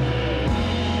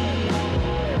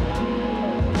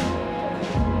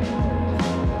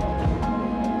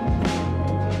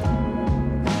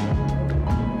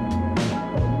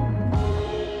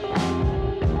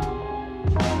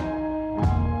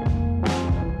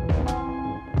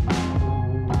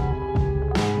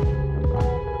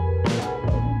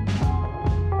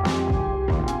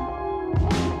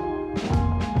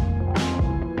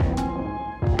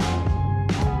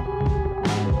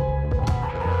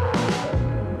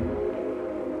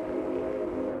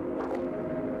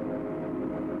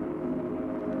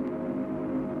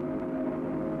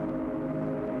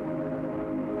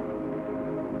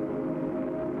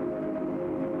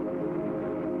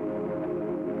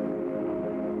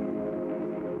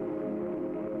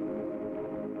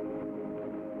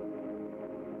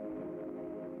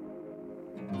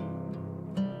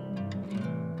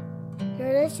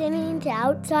 You're listening to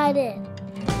Outside In.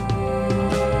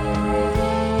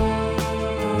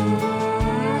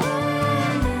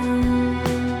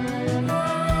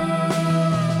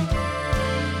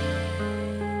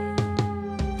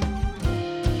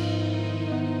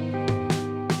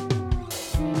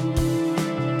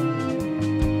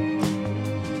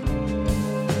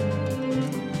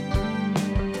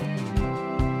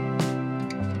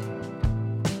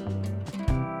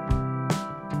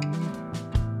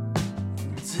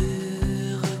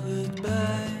 Dire goodbye.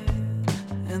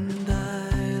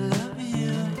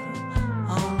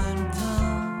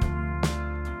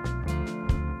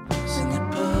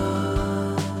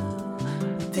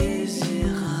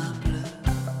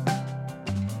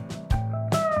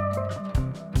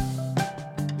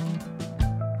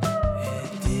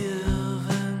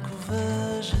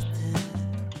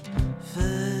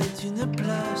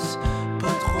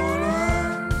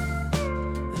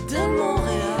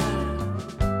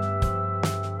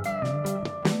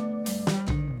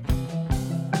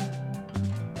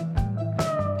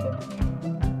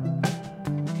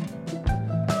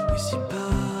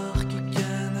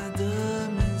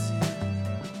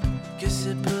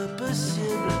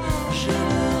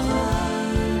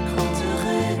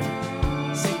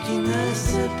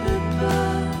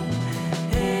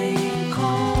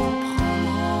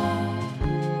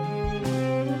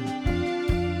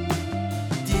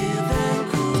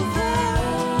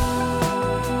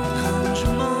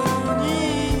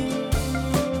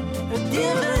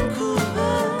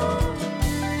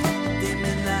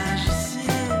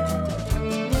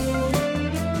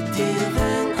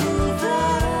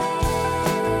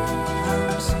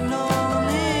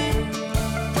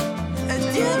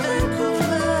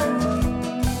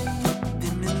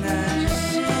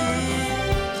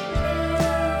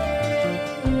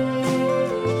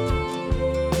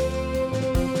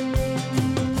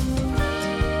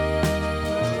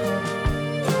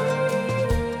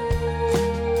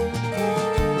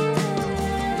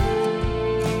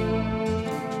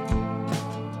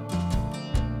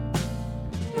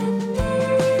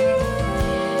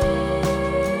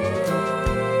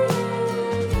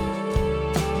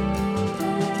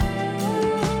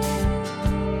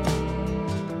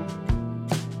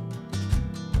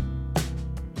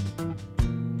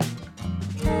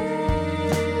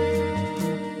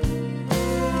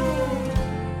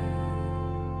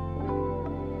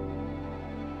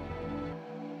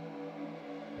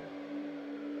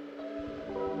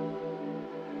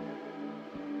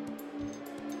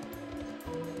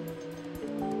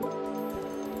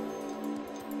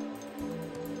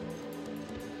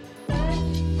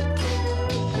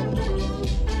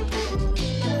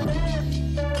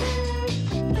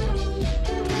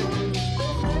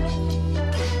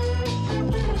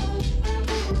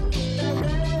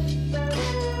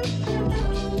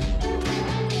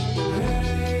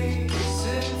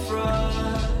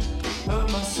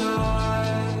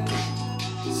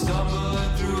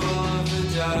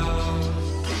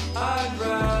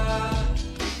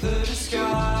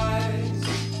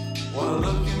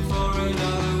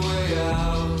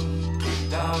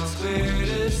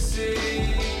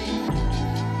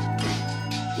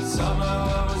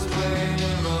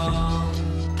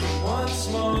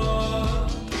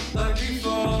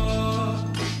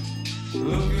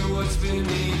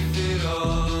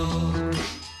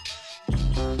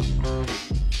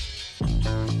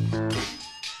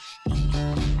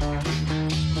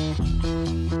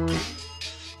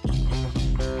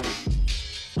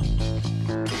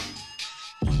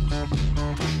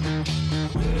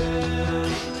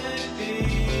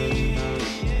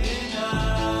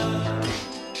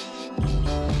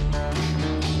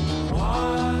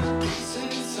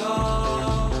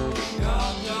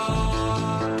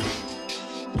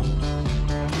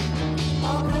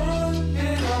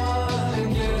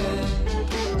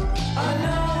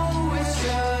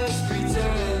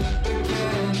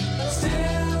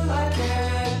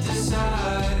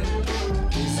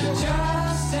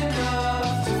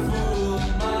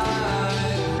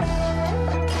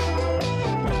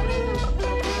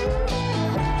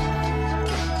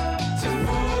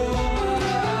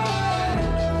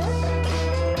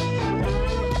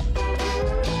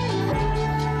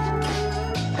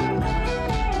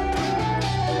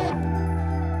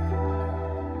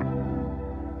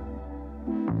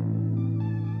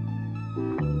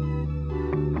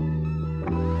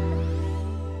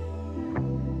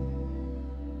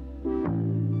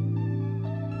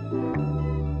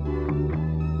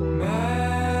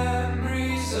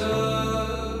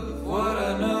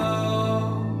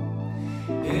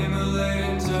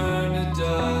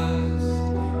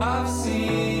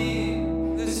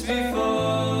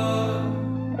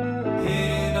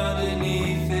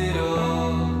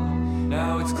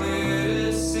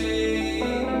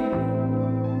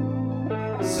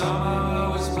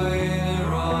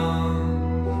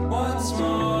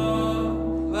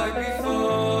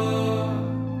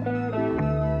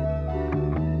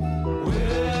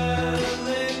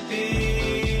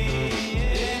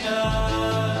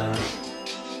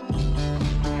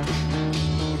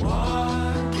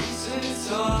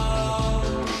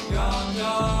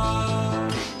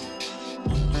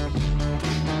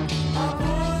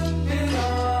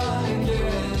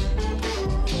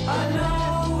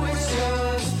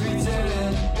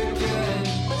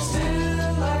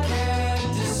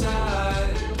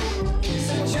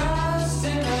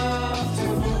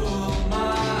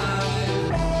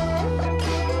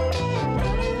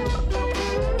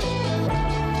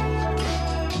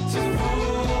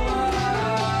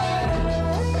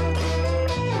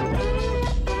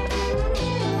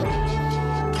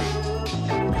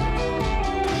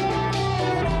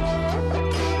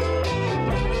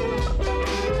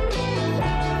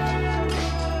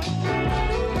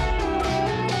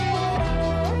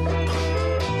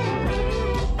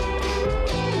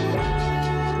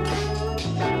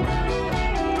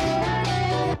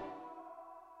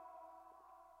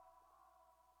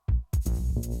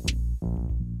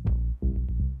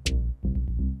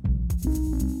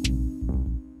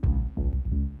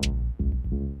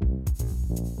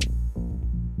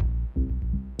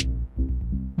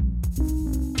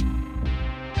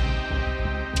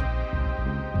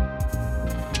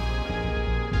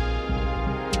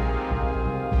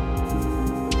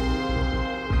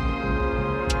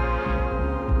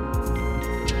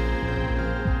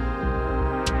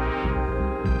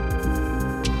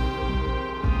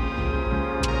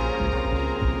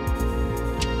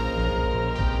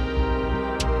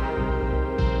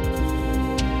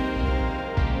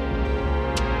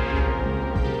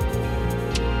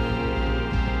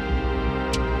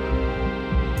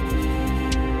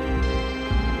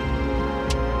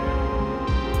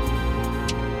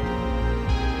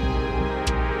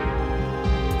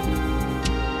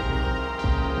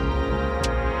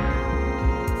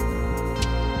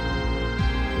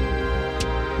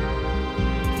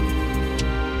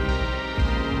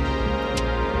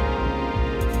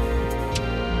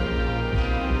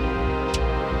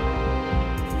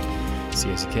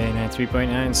 CSK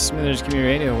 93.9 Smithers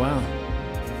Community Radio. Wow.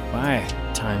 Why?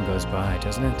 Time goes by,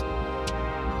 doesn't it?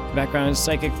 Background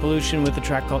Psychic Pollution with a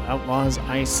track called Outlaws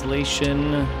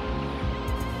Isolation.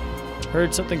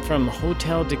 Heard something from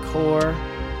Hotel Decor.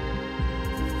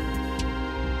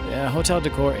 Hotel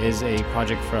Decor is a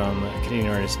project from a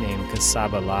Canadian artist named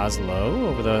Kasaba Laszlo.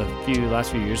 Over the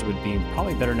last few years would be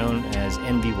probably better known as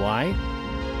NBY,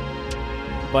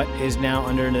 but is now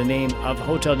under the name of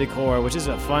Hotel Decor, which is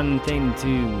a fun thing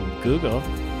to Google.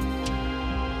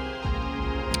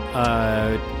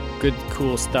 Good,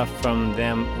 cool stuff from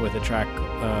them with a track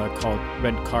called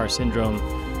Red Car Syndrome.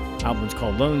 Album's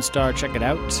called Lone Star. Check it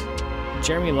out.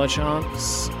 Jeremy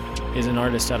Lachance is an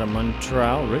artist out of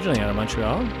Montreal, originally out of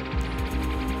Montreal.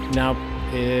 Now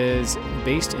is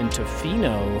based in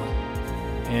Tofino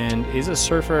and is a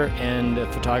surfer and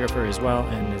a photographer as well,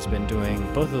 and has been doing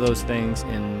both of those things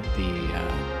in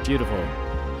the beautiful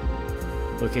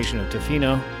location of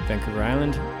Tofino, Vancouver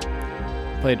Island.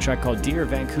 Played a track called Dear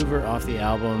Vancouver off the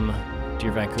album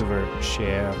Dear Vancouver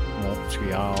Cher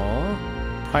Montreal.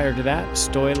 Prior to that,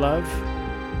 Stoylove.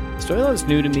 Stoylove's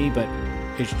new to me, but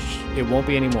it won't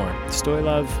be anymore.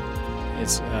 Stoylove,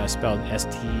 it's spelled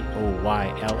Stoylov,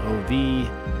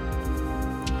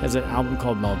 has an album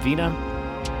called Malvina.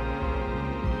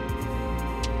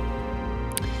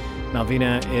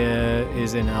 Malvina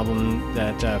is an album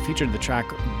that featured the track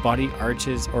Body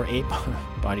Arches,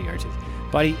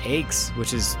 Body Aches,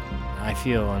 which is, I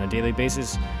feel, on a daily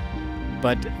basis.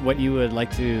 But what you would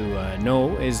like to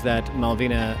know is that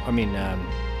Malvina,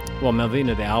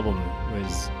 the album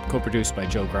was co-produced by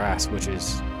Joe Grass, which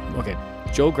is,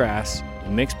 Joe Grass,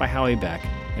 mixed by Howie Beck,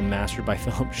 and mastered by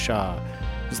Philip Shaw.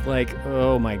 It's like,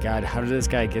 oh my God, how did this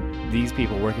guy get these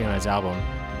people working on his album?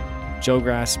 Joe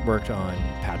Grass worked on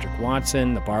Patrick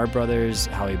Watson, the Barr Brothers.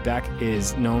 Howie Beck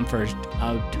is known for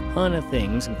a ton of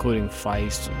things, including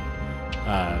Feist,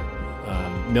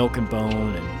 Milk and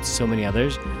Bone, and so many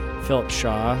others. Philip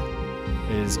Shaw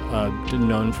is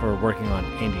known for working on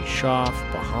Andy Schaaf,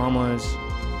 Bahamas,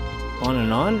 on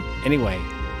and on. Anyway,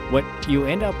 what you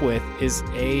end up with is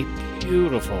a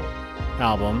beautiful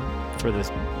album for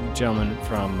this gentleman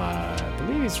from, I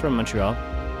believe he's from Montreal.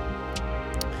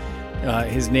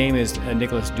 His name is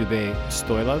Nicholas Dubé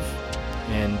Stoylov,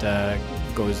 and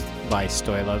goes by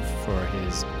Stoylov for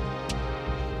his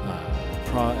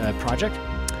project.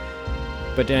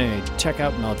 But anyway, check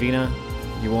out Malvina.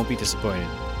 You won't be disappointed.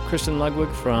 Kristen Ludwig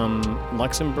from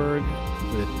Luxembourg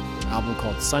with an album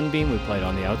called Sunbeam. We played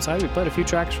On the Outside. We played a few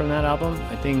tracks from that album.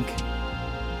 I think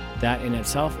that in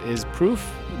itself is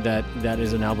proof that that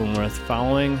is an album worth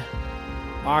following.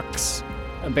 Ox,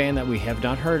 a band that we have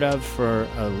not heard of for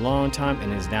a long time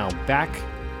and is now back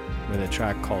with a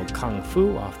track called Kung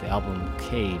Fu off the album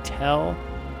K-Tel.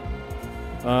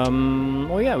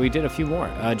 We did a few more.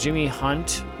 Jimmy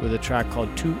Hunt with a track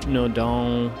called Tout nos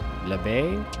dons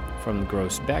l'Abbé from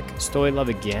Gross Beck. Stoylove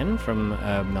again from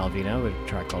Malvina with a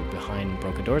track called Behind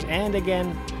Broken Doors. And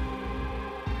again,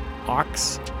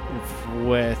 Ox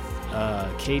with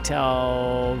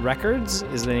K-Tel Records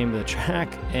is the name of the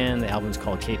track, and the album's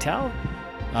called K-Tel.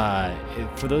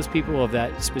 For those people of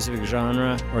that specific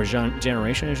genre, or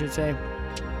generation, I should say,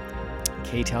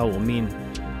 K-Tel will mean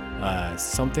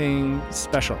something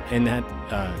special. In that,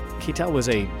 K-Tel was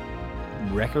a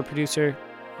record producer,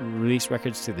 released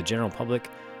records to the general public.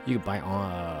 You could buy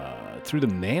through the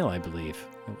mail, I believe.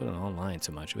 It wasn't online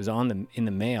so much. It was in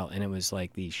the mail, and it was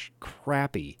like these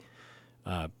crappy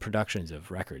productions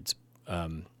of records,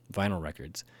 vinyl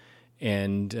records.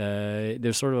 And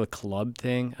there's sort of a club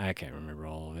thing. I can't remember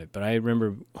all of it, but I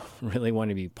remember really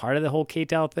wanting to be part of the whole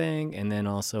K-Tal thing. And then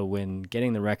also when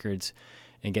getting the records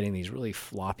and getting these really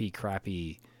floppy,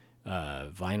 crappy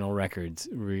vinyl records,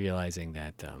 realizing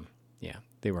that,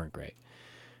 they weren't great.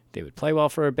 They would play well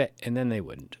for a bit, and then they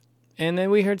wouldn't. And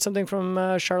then we heard something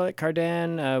from Charlotte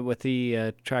Cardin with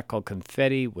the track called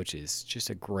Confetti, which is just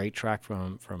a great track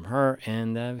from her.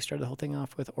 And we started the whole thing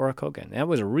off with Aura Kogan. That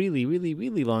was a really, really,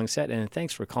 really long set. And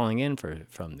thanks for calling in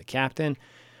from the captain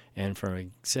and for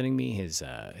sending me his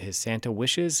Santa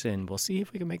wishes. And we'll see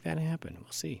if we can make that happen.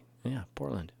 We'll see. Yeah,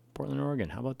 Portland, Oregon.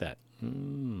 How about that?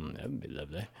 That would be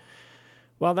lovely.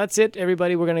 Well, that's it,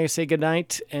 everybody. We're going to say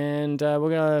goodnight. And we're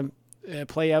going to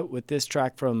play out with this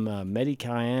track from Mehdi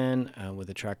Cayenne with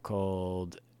a track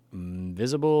called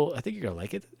Visible. I think you're going to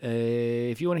like it.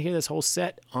 If you want to hear this whole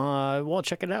set, well,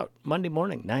 check it out. Monday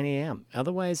morning, 9 a.m.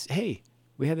 Otherwise, hey,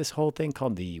 we have this whole thing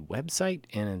called the website,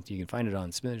 and you can find it on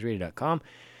SmithsRadio.com.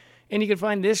 And you can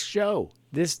find this show,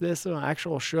 this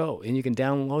actual show, and you can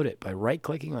download it by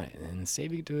right-clicking on it and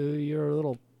saving it to your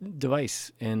little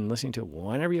device and listening to it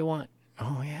whenever you want.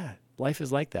 Oh, yeah. Life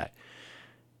is like that.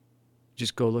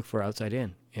 Just go look for Outside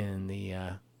In the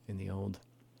old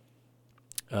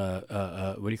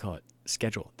what do you call it?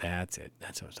 Schedule. That's it.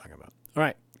 That's what I was talking about. All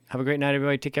right. Have a great night,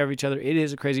 everybody. Take care of each other. It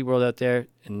is a crazy world out there.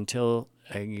 Until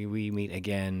we meet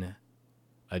again,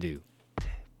 adieu.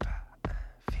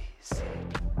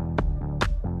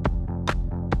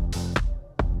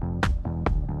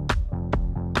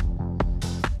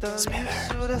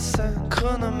 Sur la scène,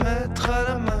 chronomètre à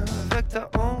la main, avec ta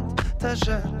honte, ta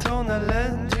gêne, ton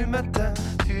haleine du matin.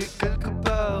 Tu es quelque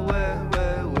part, ouais,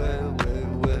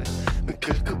 mais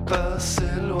quelque part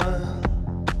c'est loin.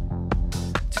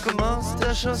 Tu commences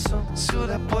ta chanson sur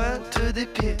la pointe des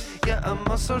pieds. Y'a un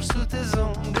mensonge sous tes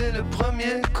ongles dès le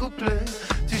premier couplet.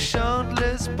 Tu chantes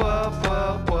l'espoir,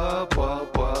 boire.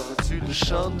 Tu le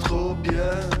chantes trop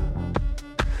bien,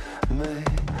 mais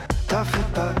t'en fais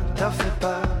pas.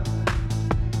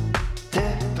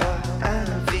 T'es pas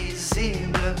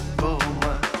invisible pour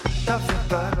moi. T'en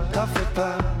fais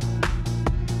pas.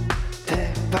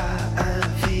 T'es pas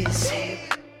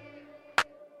invisible.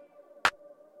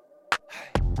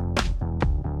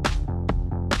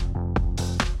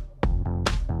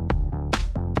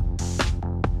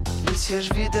 Les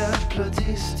sièges vides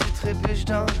applaudissent. Tu trébuches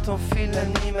dans ton fil.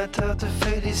 L'animateur te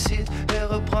félicite et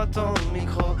reprend ton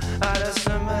micro. À la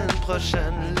semaine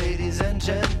prochaine, ladies and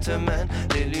gentlemen.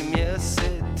 Les lumières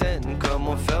s'éteignent comme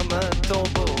on ferme un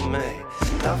tombeau. Mais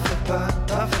t'en fais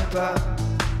pas.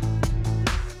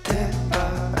 T'es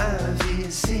pas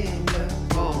invisible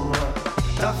pour moi.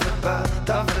 T'en fais pas.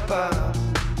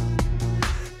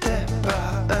 T'es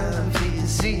pas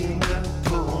invisible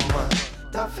pour moi.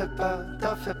 T'en fais pas.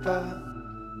 T'en fais pas.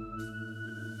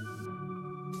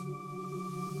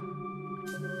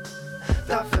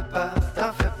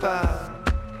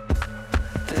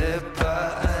 T'es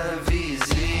pas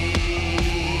invisible.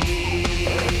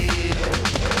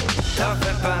 T'en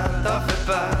fais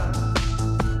pas.